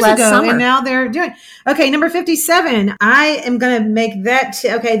 10 years ago. Summer. And now they're doing. Okay. Number 57. I am going to make that.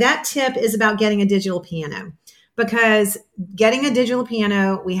 Okay. That tip is about getting a digital piano, because getting a digital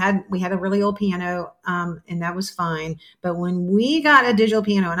piano, we had a really old piano, and that was fine. But when we got a digital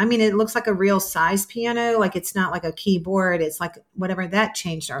piano, and I mean, it looks like a real size piano, like it's not like a keyboard, it's like whatever, that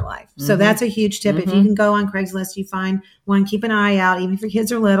changed our life. So that's a huge tip. If you can go on Craigslist, you find one, keep an eye out, even if your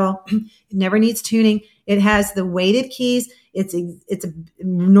kids are little. It never needs tuning. It has the weighted keys. It's a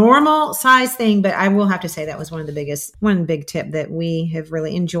normal size thing, but I will have to say that was one big tip that we have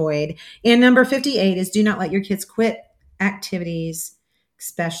really enjoyed. And number 58 is do not let your kids quit activities,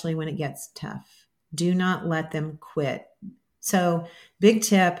 especially when it gets tough. Do not let them quit. So big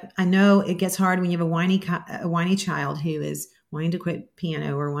tip. I know it gets hard when you have a whiny child who is wanting to quit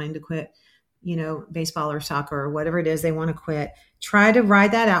piano or wanting to quit, baseball or soccer or whatever it is they want to quit. Try to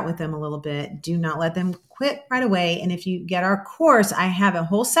ride that out with them a little bit. Do not let them quit right away. And if you get our course, I have a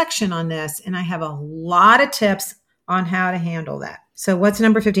whole section on this, and I have a lot of tips on how to handle that. So what's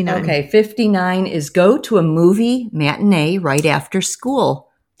number 59? Okay, 59 is go to a movie matinee right after school.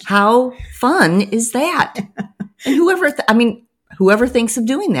 How fun is that? And whoever thinks of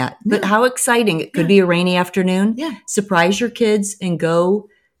doing that, but how exciting. It could be a rainy afternoon. Yeah. Surprise your kids and go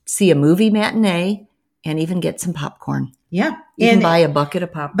see a movie matinee and even get some popcorn. Yeah. You can buy a bucket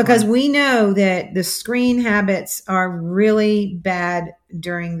of popcorn. Because we know that the screen habits are really bad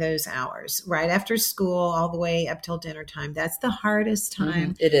during those hours, right after school, all the way up till dinner time. That's the hardest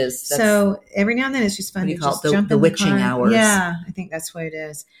time. It is. So every now and then it's just fun to just jump in the witching hours. Yeah, I think that's what it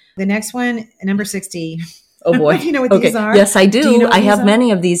is. The next one, number 60. Oh boy. You know what these are? Yes, I do. I have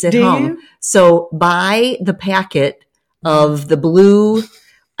many of these at home. So buy the packet of the blue,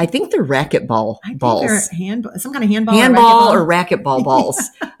 I think they're racquetball balls. They're some kind of handball or racquetball balls.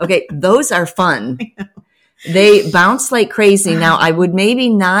 Okay, those are fun. They bounce like crazy. Now, I would maybe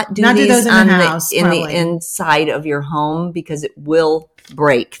not do these in the inside of your home because it will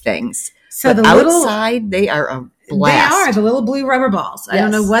break things. So but outside, they are a blast. They are the little blue rubber balls. Yes. I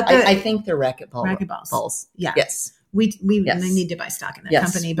don't know what I think they're racquetball balls. Yeah. Yes. We need to buy stock in that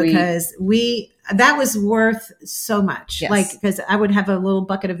company because that was worth so much. Yes. Like, because I would have a little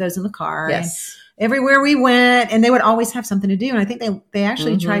bucket of those in the car. Yes. And everywhere we went, and they would always have something to do. And I think they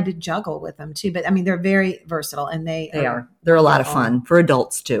actually tried to juggle with them too. But I mean, they're very versatile, and they're a lot of fun for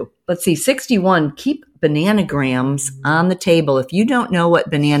adults too. Let's see, 61. Keep bananagrams on the table. If you don't know what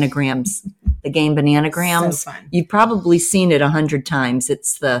bananagrams, the game Bananagrams, you've probably seen it 100 times.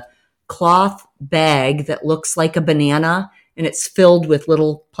 It's the cloth bag that looks like a banana, and it's filled with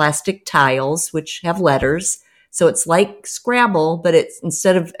little plastic tiles which have letters. So it's like Scrabble, but it's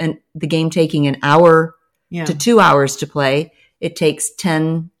instead of the game taking an hour to 2 hours to play, it takes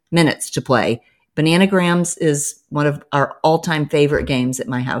 10 minutes to play. Bananagrams is one of our all-time favorite games at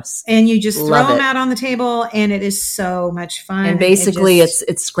my house. And you just throw them out on the table, and it is so much fun. And basically,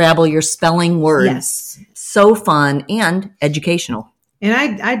 it's Scrabble. You're spelling words. Yes. So fun and educational.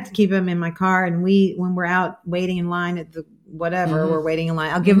 And I'd keep them in my car, and when we're out waiting in line at the whatever we're waiting in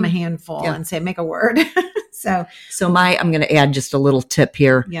line, I'll give them a handful and say, make a word. So I'm going to add just a little tip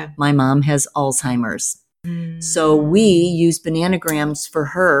here. Yeah. My mom has Alzheimer's. So we use bananagrams for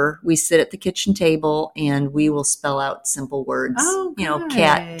her. We sit at the kitchen table and we will spell out simple words,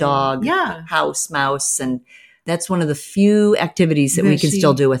 cat, dog, house, mouse. And that's one of the few activities that we can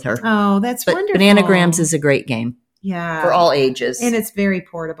still do with her. Oh, that's wonderful. Bananagrams is a great game. Yeah. For all ages. And it's very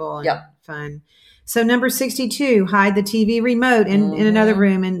portable and fun. So number 62, hide the TV remote in another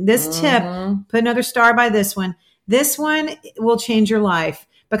room. And this tip, put another star by this one. This one will change your life.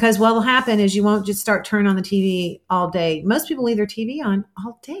 Because what will happen is you won't just start turning on the TV all day. Most people leave their TV on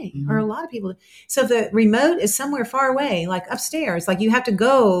all day, or a lot of people. So if the remote is somewhere far away, like upstairs, like you have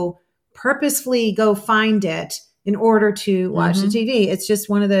to purposefully go find it in order to watch the TV. It's just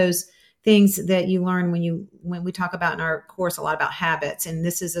one of those things that you learn when we talk about in our course a lot about habits. And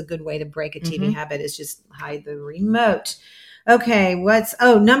this is a good way to break a TV habit, is just hide the remote. Okay,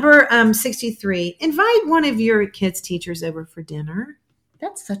 number 63, invite one of your kids' teachers over for dinner.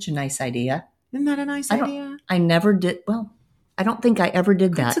 That's such a nice idea. Isn't that a nice idea? I never did. Well, I don't think I ever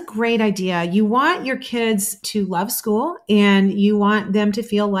did that. That's a great idea. You want your kids to love school, and you want them to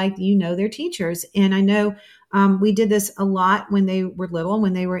feel like you know their teachers. And I know we did this a lot when they were little,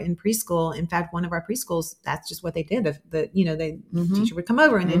 when they were in preschool. In fact, one of our preschools, that's just what they did. The teacher would come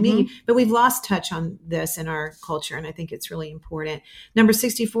over and they'd meet you. But we've lost touch on this in our culture, and I think it's really important. Number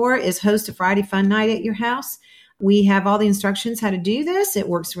 64 is host a Friday fun night at your house. We have all the instructions how to do this. It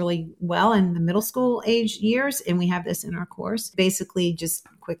works really well in the middle school age years, and we have this in our course. Basically, just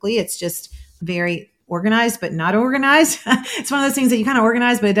quickly, it's just very organized, but not organized. It's one of those things that you kind of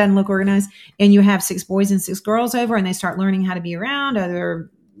organize, but it doesn't look organized. And you have 6 boys and 6 girls over, and they start learning how to be around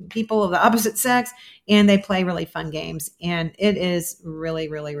other people of the opposite sex, and they play really fun games. And it is really,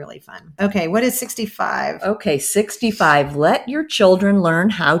 really, really fun. Okay, what is 65? Okay, 65. Let your children learn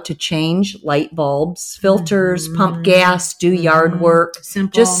how to change light bulbs, filters, pump gas, do yard work.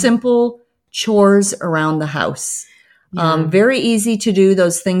 Just simple chores around the house. Yeah. Very easy to do.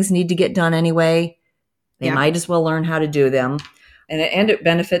 Those things need to get done anyway. They might as well learn how to do them. And it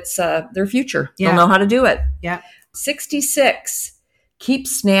benefits their future. They'll know how to do it. Yeah. 66. Keep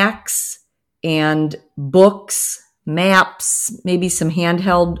snacks and books, maps, maybe some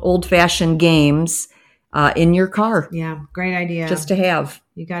handheld old-fashioned games in your car. Yeah, great idea. Just to have.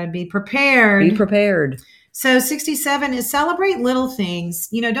 You got to be prepared. Be prepared. So 67 is celebrate little things.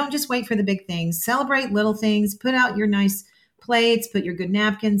 Don't just wait for the big things. Celebrate little things. Put out your nice plates, put your good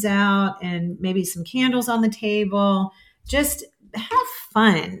napkins out, and maybe some candles on the table. Just have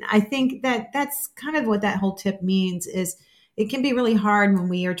fun. I think that's kind of what that whole tip means is it can be really hard when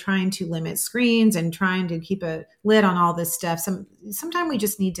we are trying to limit screens and trying to keep a lid on all this stuff. Sometimes we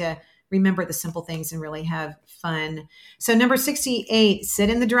just need to remember the simple things and really have fun. So number 68, sit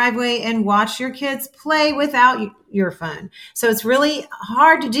in the driveway and watch your kids play without your phone. So it's really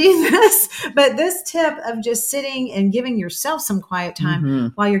hard to do this, but this tip of just sitting and giving yourself some quiet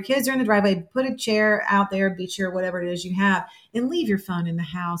time while your kids are in the driveway, put a chair out there, beach chair, whatever it is you have, and leave your phone in the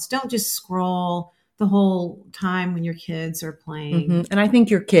house. Don't just scroll the whole time when your kids are playing. And I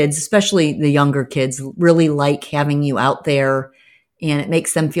think your kids, especially the younger kids, really like having you out there, and it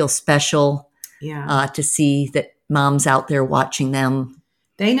makes them feel special to see that mom's out there watching them.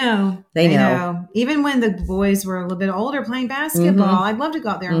 They know. They know. Even when the boys were a little bit older playing basketball, I'd love to go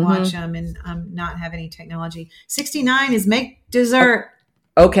out there and watch them and not have any technology. 69 is make dessert.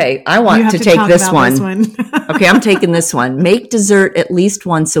 Okay, I want to take this one. Okay, I'm taking this one. Make dessert at least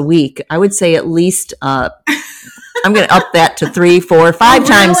once a week. I would say at least, I'm going to up that to 3, 4, 5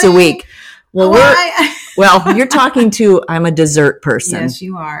 times a week. Well, you're talking to, I'm a dessert person. Yes,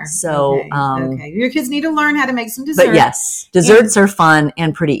 you are. So, okay. Your kids need to learn how to make some dessert. But yes, desserts are fun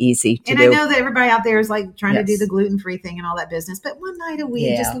and pretty easy to do. And I know that everybody out there is like trying to do the gluten-free thing and all that business, but one night a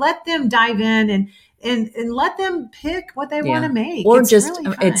week, just let them dive in and let them pick what they want to make. Or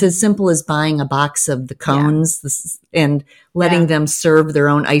it's as simple as buying a box of the cones and letting them serve their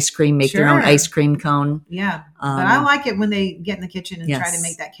own ice cream, make their own ice cream cone. Yeah. But I like it when they get in the kitchen and try to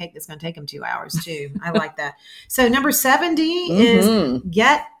make that cake that's going to take them 2 hours too. I like that. So number 70 is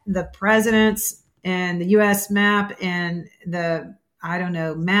get the president's and the U.S. map and the,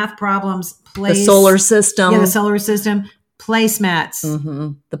 math problems. The solar system. Yeah, the solar system. Placemats.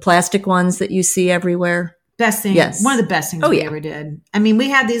 The plastic ones that you see everywhere. Best thing. Yes. One of the best things we ever did. I mean, we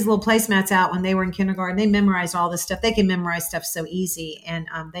had these little placemats out when they were in kindergarten. They memorized all this stuff. They can memorize stuff so easy. And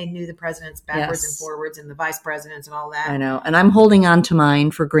they knew the presidents backwards and forwards and the vice presidents and all that. I know. And I'm holding on to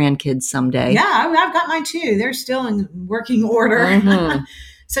mine for grandkids someday. Yeah, I've got mine too. They're still in working order.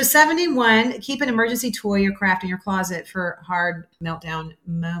 So 71, keep an emergency toy or craft in your closet for hard meltdown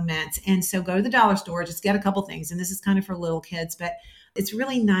moments. And so go to the dollar store, just get a couple things. And this is kind of for little kids, but it's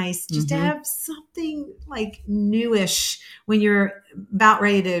really nice just to have something like newish when you're about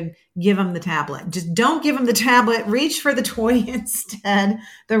ready to give them the tablet. Just don't give them the tablet. Reach for the toy instead,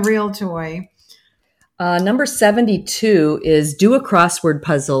 the real toy. Number 72 is do a crossword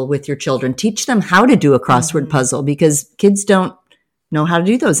puzzle with your children. Teach them how to do a crossword puzzle because kids don't know how to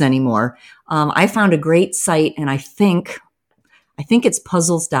do those anymore. I found a great site, and I think it's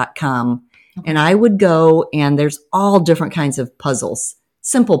puzzles.com. And I would go, and there's all different kinds of puzzles,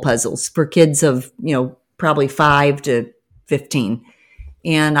 simple puzzles for kids of, probably 5 to 15.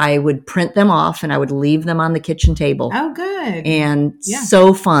 And I would print them off and I would leave them on the kitchen table. Oh, good. And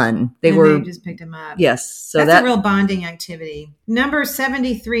so fun. They just picked them up. Yes. So that's a real bonding activity. Number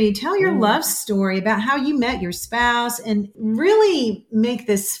 73, tell your love story about how you met your spouse and really make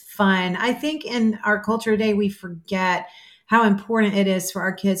this fun. I think in our culture today, we forget how important it is for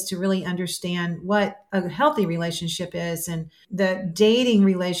our kids to really understand what a healthy relationship is and the dating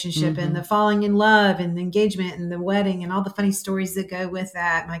relationship and the falling in love and the engagement and the wedding and all the funny stories that go with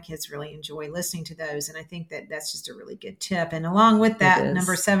that. My kids really enjoy listening to those. And I think that that's just a really good tip. And along with that,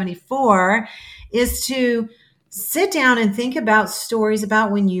 number 74 is to sit down and think about stories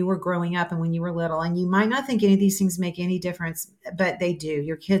about when you were growing up and when you were little. And you might not think any of these things make any difference, but they do.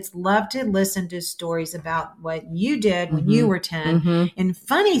 Your kids love to listen to stories about what you did when you were 10 and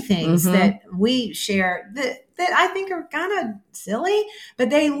funny things that we share that that I think are kind of silly, but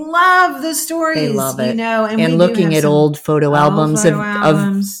they love the stories. They love it. And looking at old photo albums of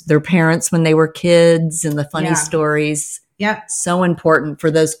their parents when they were kids and the funny stories. Yep. So important for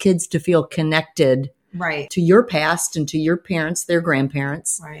those kids to feel connected to your past and to your parents, their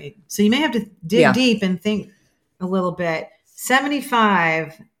grandparents. Right. So you may have to dig deep and think a little bit.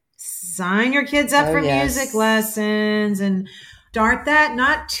 75, sign your kids up for music lessons and start that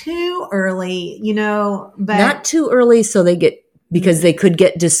not too early, but not too early because they could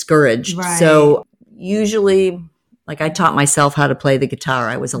get discouraged. Right. So usually, like I taught myself how to play the guitar.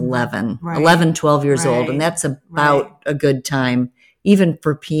 I was 11, 12 years old. And that's about a good time, even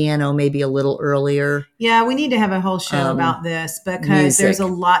for piano, maybe a little earlier. Yeah, we need to have a whole show about this because there's a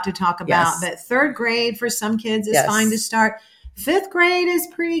lot to talk about. But third grade for some kids is fine to start. Fifth grade is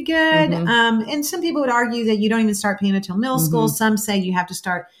pretty good. And some people would argue that you don't even start piano till middle school. Some say you have to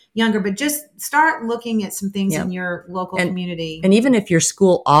start younger, but just start looking at some things in your local community. And even if your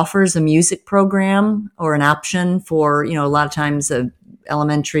school offers a music program or an option for, a lot of times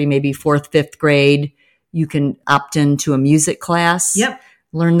elementary, maybe fourth, fifth grade, you can opt into a music class. Yep.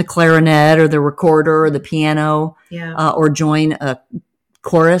 Learn the clarinet or the recorder or the piano or join a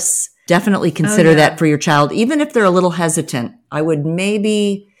chorus. Definitely consider that for your child. Even if they're a little hesitant, I would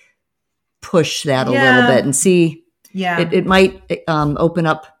maybe push that a little bit and see. Yeah. It might open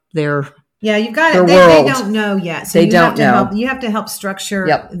up their you've got it. They don't know yet. So they don't know. You have to help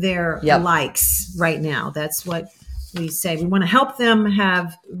structure their likes right now. That's what we say. We want to help them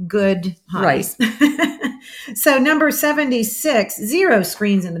have good hobbies. Right. So number 76, 0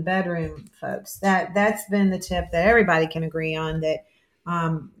 screens in the bedroom, folks. That's been the tip that everybody can agree on, that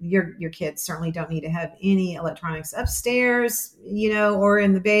your kids certainly don't need to have any electronics upstairs, or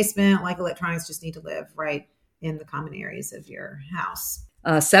in the basement. Like, electronics just need to live right in the common areas of your house.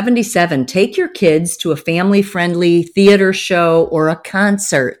 77, take your kids to a family-friendly theater show or a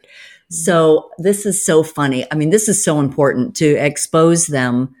concert. So this is so funny. I mean, this is so important to expose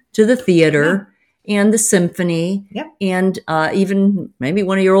them to the theater and the symphony and even maybe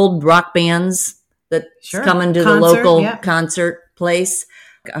one of your old rock bands that's coming to the local concert place.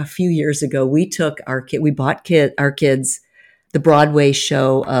 A few years ago, we took we bought our kids the Broadway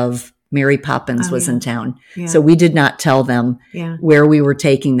show of Mary Poppins was in town. Yeah. So we did not tell them where we were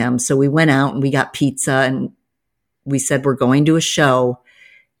taking them. So we went out and we got pizza and we said, we're going to a show.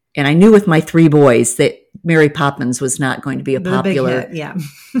 And I knew with my 3 boys that Mary Poppins was not going to be a popular,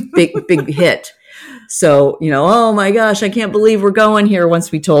 big hit. So, oh my gosh, I can't believe we're going here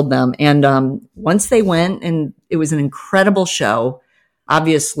once we told them. And once they went, and it was an incredible show,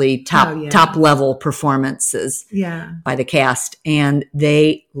 obviously top level performances by the cast, and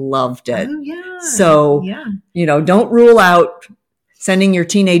they loved it. Oh, yeah. So, don't rule out sending your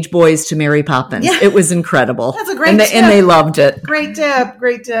teenage boys to Mary Poppins. Yeah. It was incredible. That's a great tip. And they loved it. Great tip.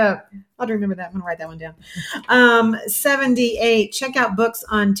 I'll remember that. I'm going to write that one down. 78, check out books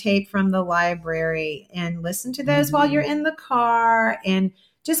on tape from the library and listen to those while you're in the car, and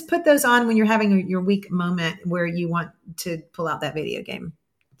just put those on when you're having your weak moment where you want to pull out that video game.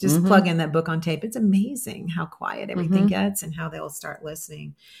 Just plug in that book on tape. It's amazing how quiet everything gets and how they'll start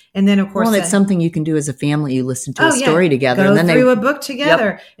listening. And then, of course, it's something you can do as a family. You listen to a story together. Go through a book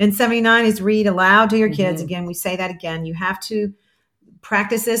together. And 79 is read aloud to your kids. Again, we say that again. You have to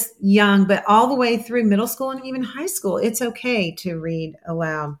practice this young, but all the way through middle school and even high school. It's okay to read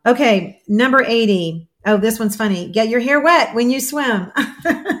aloud. Okay, number 80. Oh, this one's funny. Get your hair wet when you swim.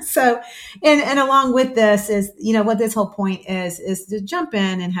 So, and along with this is, what this whole point is to jump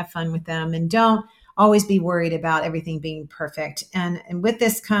in and have fun with them, and don't always be worried about everything being perfect. And with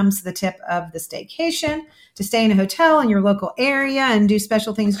this comes the tip of the staycation, to stay in a hotel in your local area and do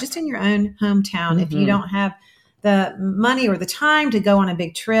special things just in your own hometown. If you don't have the money or the time to go on a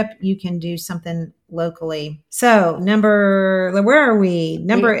big trip, you can do something locally. So where are we?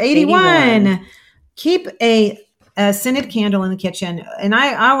 Number 81. Keep a scented candle in the kitchen. And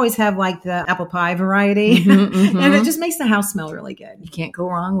I always have like the apple pie variety. And it just makes the house smell really good. You can't go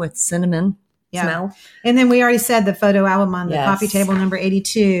wrong with cinnamon smell. And then we already said the photo album on the coffee table, number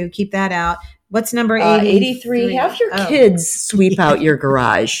 82. Keep that out. What's number 83? Have your kids sweep out your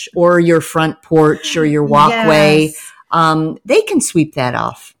garage or your front porch or your walkway. Yes. They can sweep that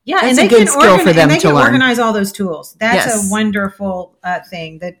off. Yeah, that's a good skill for them to learn. They can organize all those tools. That's a wonderful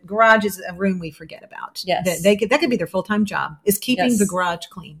thing. The garage is a room we forget about. Yes, that could be their full-time job, is keeping the garage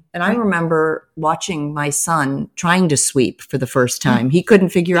clean. And I remember watching my son trying to sweep for the first time. He couldn't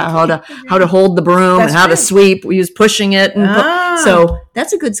figure out how to hold the broom and how to sweep. He was pushing it, and so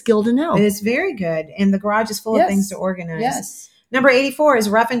that's a good skill to know. It is very good, and the garage is full of things to organize. Yes. Number 84 is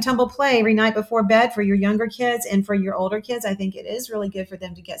rough and tumble play every night before bed for your younger kids and for your older kids. I think it is really good for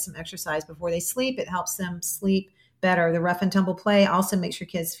them to get some exercise before they sleep. It helps them sleep better. The rough and tumble play also makes your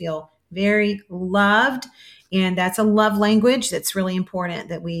kids feel very loved. And that's a love language that's really important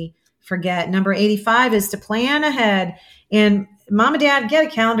that we forget. Number 85 is to plan ahead. And mom and dad, get a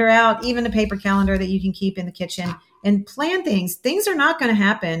calendar out, even a paper calendar that you can keep in the kitchen, and plan things. Things are not going to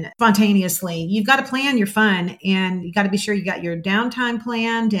happen spontaneously. You've got to plan your fun, and you got to be sure you got your downtime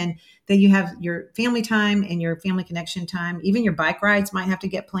planned, and that you have your family time and your family connection time. Even your bike rides might have to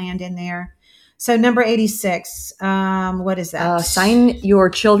get planned in there. So number 86, what is that? Sign your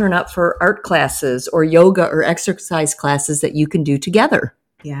children up for art classes or yoga or exercise classes that you can do together.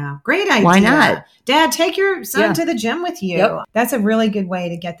 Yeah, great idea. Why not? Dad, take your son to the gym with you. Yep. That's a really good way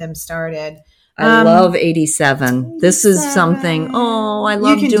to get them started. I love 87. This is something, I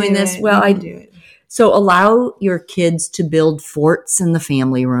love doing this. Well, I do it. So allow your kids to build forts in the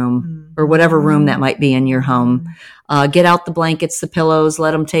family room or whatever room that might be in your home. Get out the blankets, the pillows,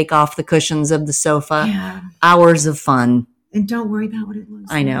 let them take off the cushions of the sofa. Yeah. Hours of fun. And don't worry about what it looks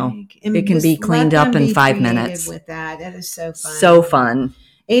like. I know. It can be cleaned up in 5 minutes. With that is so fun. So fun.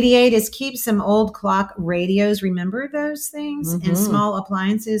 88 is keep some old clock radios. Remember those things? And small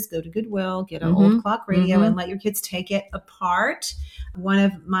appliances. Go to Goodwill, get an old clock radio and let your kids take it apart. One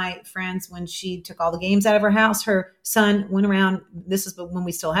of my friends, when she took all the games out of her house, her son went around, this is when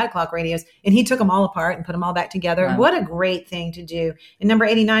we still had clock radios, and he took them all apart and put them all back together. Wow. What a great thing to do. And number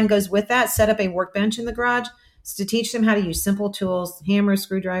 89 goes with that. Set up a workbench in the garage to teach them how to use simple tools, hammers,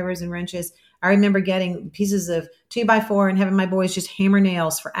 screwdrivers, and wrenches. I remember getting pieces of 2x4 and having my boys just hammer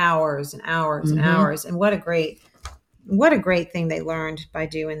nails for hours and hours and hours. And what a great thing they learned by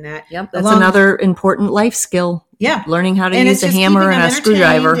doing that. Yep, that's another important life skill. Yeah. Learning how to use a hammer and a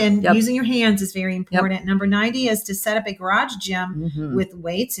screwdriver. And using your hands is very important. Yep. Number 90 is to set up a garage gym with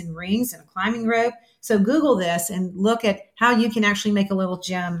weights and rings and a climbing rope. So Google this and look at how you can actually make a little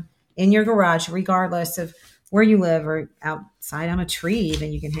gym in your garage, regardless of where you live or outside on a tree,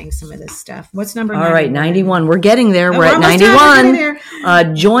 even you can hang some of this stuff. What's number 91? All right, 91. We're getting there. We're at 91.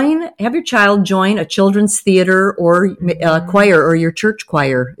 Have your child join a children's theater or choir, or your church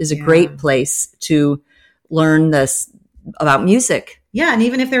choir is a great place to learn this about music. Yeah, and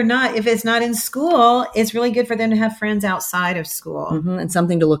even if it's not in school, it's really good for them to have friends outside of school. And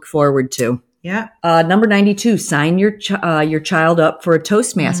something to look forward to. Yeah. Number 92, sign your child up for a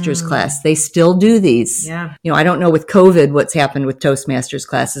Toastmasters class. They still do these. Yeah. I don't know with COVID what's happened with Toastmasters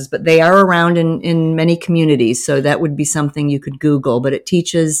classes, but they are around in many communities. So that would be something you could Google, but it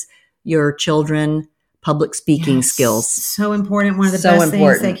teaches your children public speaking skills. So important. One of the best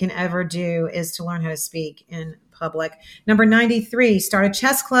things they can ever do is to learn how to speak in public. Number 93, start a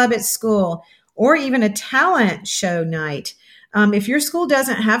chess club at school or even a talent show night. If your school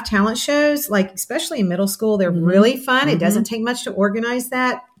doesn't have talent shows, like especially in middle school, they're really fun. It doesn't take much to organize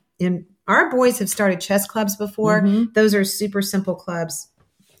that. And our boys have started chess clubs before. Those are super simple clubs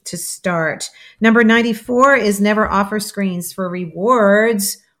to start. Number 94 is never offer screens for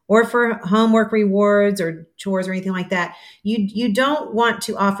rewards or for homework rewards or chores or anything like that. You don't want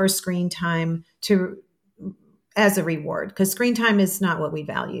to offer screen time as a reward, because screen time is not what we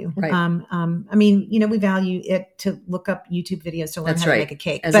value. Right. We value it to look up YouTube videos to learn how to make a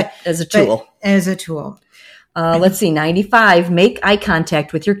cake. As a tool. As a tool. Let's see, 95, make eye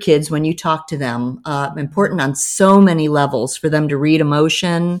contact with your kids when you talk to them. Important on so many levels for them to read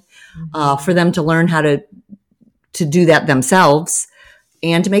emotion, for them to learn how to do that themselves,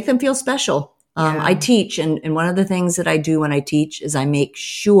 and to make them feel special. I teach, and one of the things that I do when I teach is I make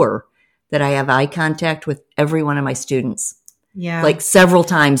sure that I have eye contact with every one of my students. Yeah. Like several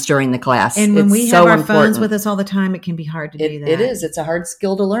times during the class. And when we have our phones with us all the time, it can be hard to do that. It is. It's a hard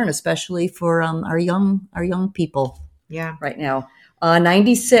skill to learn, especially for our young people. Yeah. Right now.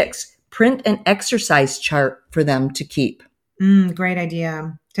 96, print an exercise chart for them to keep. Great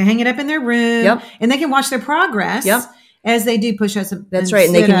idea. To hang it up in their room. Yep. And they can watch their progress. Yep. As they do push-ups. That's right.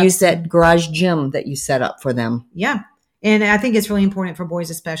 And they can use that garage gym that you set up for them. Yeah. And I think it's really important for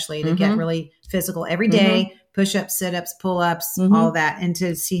boys especially to get really physical every day, push-ups, sit-ups, pull-ups, all that, and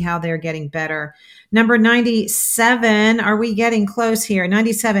to see how they're getting better. Number 97, are we getting close here?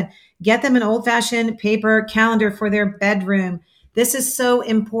 97, get them an old-fashioned paper calendar for their bedroom. This is so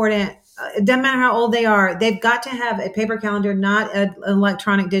important. It doesn't matter how old they are. They've got to have a paper calendar, not an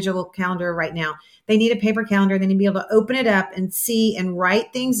electronic digital calendar right now. They need a paper calendar. They need to be able to open it up and see and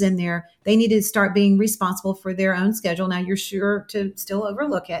write things in there. They need to start being responsible for their own schedule. Now, you're sure to still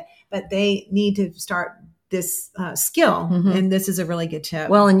overlook it, but they need to start this skill. And this is a really good tip.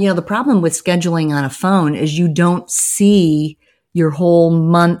 Well, and the problem with scheduling on a phone is you don't see your whole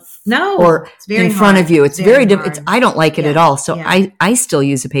month or it's very in front hard. of you. It's very difficult. I don't like it at all. So I still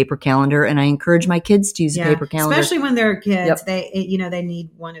use a paper calendar, and I encourage my kids to use a paper calendar. Especially when they're kids, they need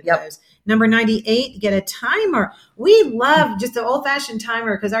one of those. Number 98, get a timer. We love just the old-fashioned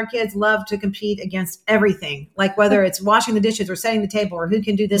timer because our kids love to compete against everything, like whether it's washing the dishes or setting the table or who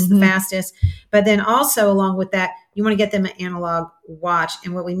can do this the fastest. But then also along with that, you want to get them an analog watch.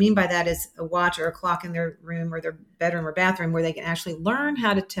 And what we mean by that is a watch or a clock in their room or their bedroom or bathroom where they can actually learn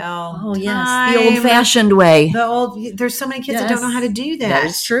how to tell time. Yes, the old-fashioned way. There's so many kids that don't know how to do that. That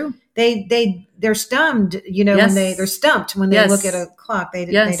is true. They're stumped, when they're stumped when they look at a clock. They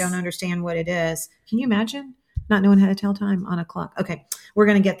don't understand what it is. Can you imagine not knowing how to tell time on a clock? Okay, we're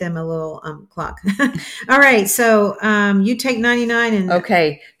going to get them a little clock. All right, so you take 99 and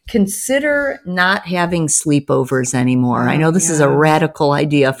okay. Consider not having sleepovers anymore. I know this is a radical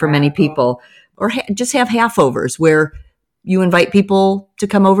idea for many people, or just have half-overs where you invite people to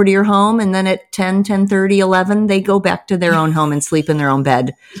come over to your home, and then at 10, 10:30, 11, they go back to their own home and sleep in their own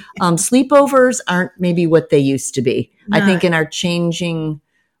bed. Sleepovers aren't maybe what they used to be. I think in our changing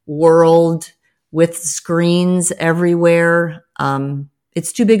world with screens everywhere,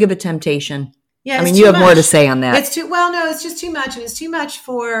 it's too big of a temptation. Yeah, I mean, you have more to say on that. It's just too much. And it's too much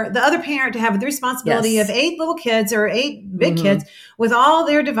for the other parent to have the responsibility of 8 little kids or 8 big kids with all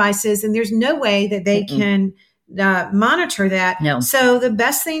their devices. And there's no way that they can monitor that. No. So the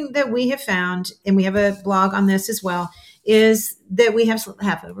best thing that we have found, and we have a blog on this as well, is that we have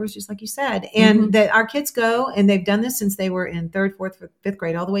half-overs, just like you said, and that our kids go, and they've done this since they were in 3rd, 4th, 5th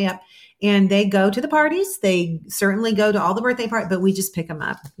grade, all the way up. And they go to the parties. They certainly go to all the birthday parties, but we just pick them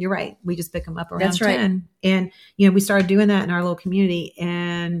up. You're right. We just pick them up around 10. And, we started doing that in our little community,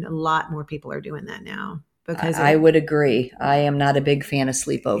 and a lot more people are doing that now. Because I would agree. I am not a big fan of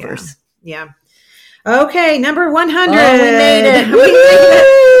sleepovers. Yeah. Okay, number 100. Oh, we made it. We made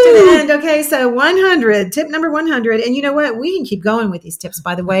it to the end. Okay, so 100. Tip number 100. And you know what? We can keep going with these tips,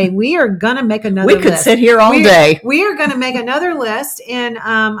 by the way. We are going to make another list. We could sit here all day. We are going to make another list, and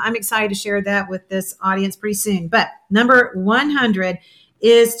I'm excited to share that with this audience pretty soon. But number 100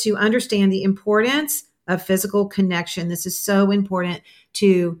 is to understand the importance of physical connection. This is so important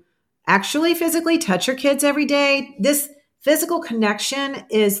to actually physically touch your kids every day. This physical connection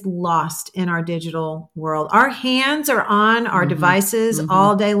is lost in our digital world. Our hands are on our devices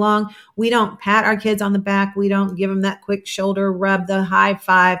all day long. We don't pat our kids on the back. We don't give them that quick shoulder rub, the high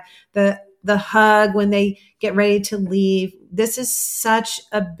five, the hug when they get ready to leave. This is such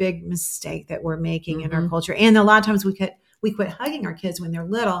a big mistake that we're making in our culture. And a lot of times we quit hugging our kids when they're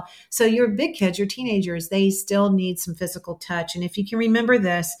little. So your big kids, your teenagers, they still need some physical touch. And if you can remember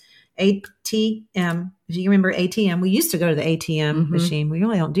this, ATM, if you remember ATM, we used to go to the ATM machine. We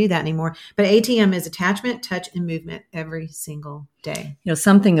really don't do that anymore. But ATM is attachment, touch, and movement every single day.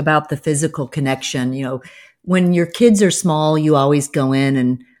 Something about the physical connection, when your kids are small, you always go in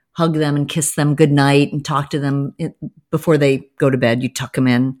and hug them and kiss them goodnight and talk to them before they go to bed. You tuck them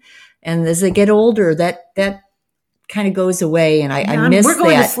in. And as they get older, that kind of goes away. And I miss that. We're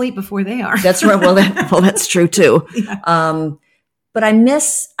going to sleep before they are. That's right. Well, that's true too. Yeah. But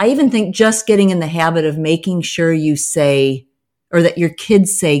I even think just getting in the habit of making sure you say, or that your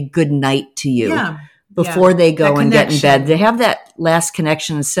kids say good night to you before they go and get in bed. They have that last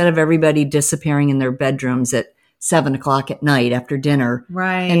connection instead of everybody disappearing in their bedrooms at 7:00 at night after dinner,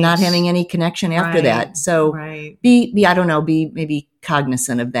 and not having any connection after that. So be maybe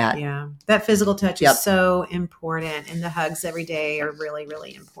cognizant of that. Yeah, that physical touch is so important, and the hugs every day are really,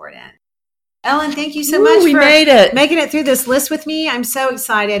 really important. Ellen, thank you so much for making it through this list with me. I'm so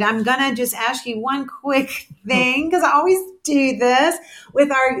excited. I'm going to just ask you one quick thing, because I always do this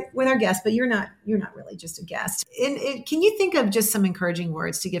with our guests, but you're not really just a guest. Can you think of just some encouraging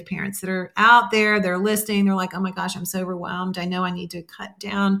words to give parents that are out there, they're listening, they're like, oh my gosh, I'm so overwhelmed. I know I need to cut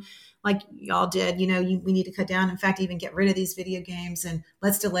down like y'all did. We need to cut down. In fact, even get rid of these video games and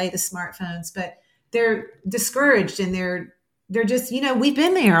let's delay the smartphones. But they're discouraged and they're just, we've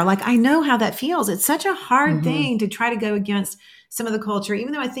been there. Like, I know how that feels. It's such a hard thing to try to go against some of the culture,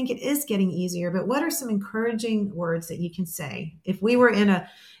 even though I think it is getting easier. But what are some encouraging words that you can say? If we were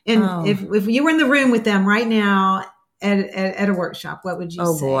if you were in the room with them right now at a workshop, what would you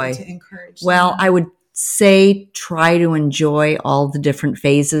say to encourage them? Well, I would say try to enjoy all the different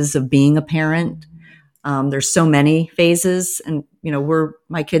phases of being a parent. There's so many phases, and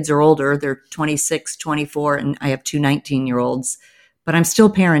my kids are older. They're 26, 24, and I have 2 19-year-olds, but I'm still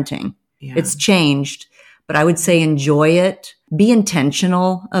parenting. Yeah. It's changed, but I would say enjoy it. Be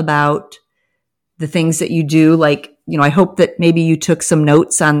intentional about the things that you do. Like, I hope that maybe you took some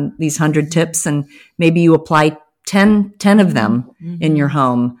notes on these 100 tips and maybe you apply 10 of them in your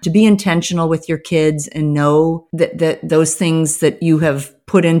home, to be intentional with your kids and know that those things that you have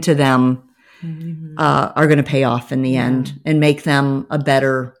put into them are going to pay off in the end and make them a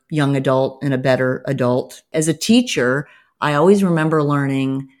better young adult and a better adult. As a teacher, I always remember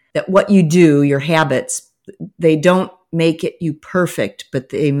learning that what you do, your habits, they don't make you perfect, but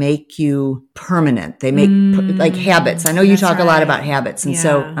they make you permanent. They make like habits. I know you talk a lot about habits, and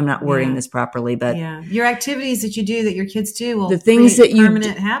so I'm not wording this properly, but your activities that you do that your kids do will the things that you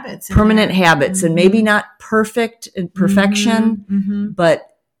permanent habits, and maybe not perfect and perfection,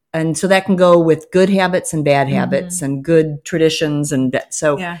 and so that can go with good habits and bad habits and good traditions, and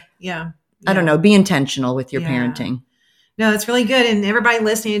so I don't know. Be intentional with your parenting. No, that's really good. And everybody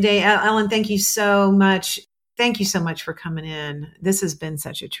listening today, Ellen, thank you so much. Thank you so much for coming in. This has been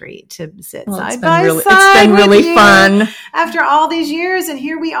such a treat to sit side by side. It's been really fun after all these years, and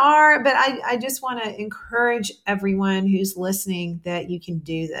here we are. But I just want to encourage everyone who's listening that you can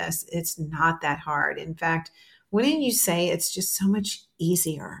do this. It's not that hard. In fact, wouldn't you say it's just so much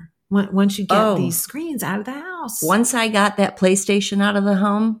easier once you get these screens out of the house? Once I got that PlayStation out of the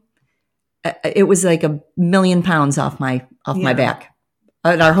home, it was like £1 million off my back.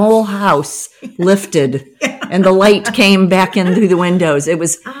 And our whole house lifted and the light came back in through the windows. It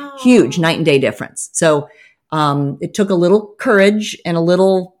was huge, night and day difference. So it took a little courage and a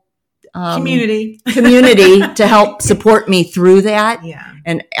little community to help support me through that. Yeah.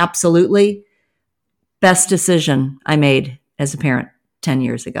 And absolutely best decision I made as a parent 10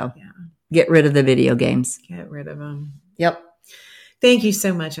 years ago. Yeah. Get rid of the video games. Get rid of them. Yep. Thank you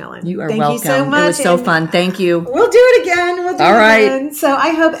so much, Ellen. You are welcome. Thank you so much. It was so fun. Thank you. We'll do it again. All right. So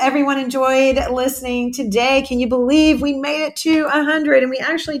I hope everyone enjoyed listening today. Can you believe we made it to 100? And we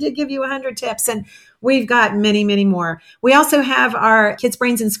actually did give you 100 tips. And we've got many, many more. We also have our Kids,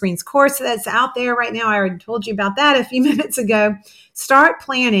 Brains, and Screens course that's out there right now. I already told you about that a few minutes ago. Start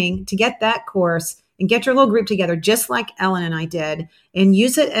planning to get that course and get your little group together, just like Ellen and I did, and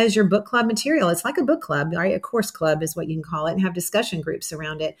use it as your book club material. It's like a book club, right? A course club is what you can call it, and have discussion groups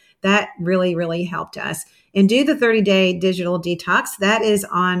around it. That really, really helped us. And do the 30-day digital detox. That is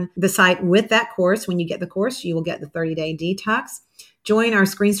on the site with that course. When you get the course, you will get the 30-day detox. Join our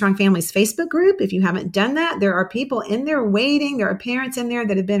Screen Strong Families Facebook group. If you haven't done that, there are people in there waiting. There are parents in there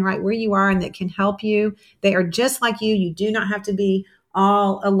that have been right where you are and that can help you. They are just like you. You do not have to be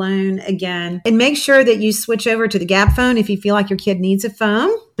all alone again. And make sure that you switch over to the Gab phone if you feel like your kid needs a phone.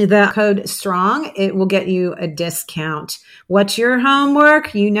 The code STRONG, it will get you a discount. What's your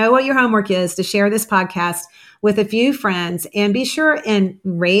homework? You know what your homework is, to share this podcast with a few friends, and be sure and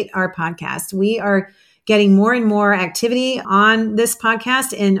rate our podcast. We are getting more and more activity on this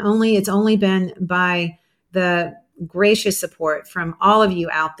podcast, and it's only been by the gracious support from all of you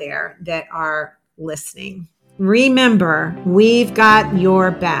out there that are listening. Remember, we've got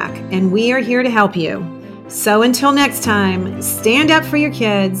your back, and we are here to help you. So until next time, stand up for your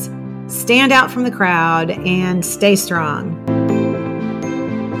kids, stand out from the crowd, and stay strong.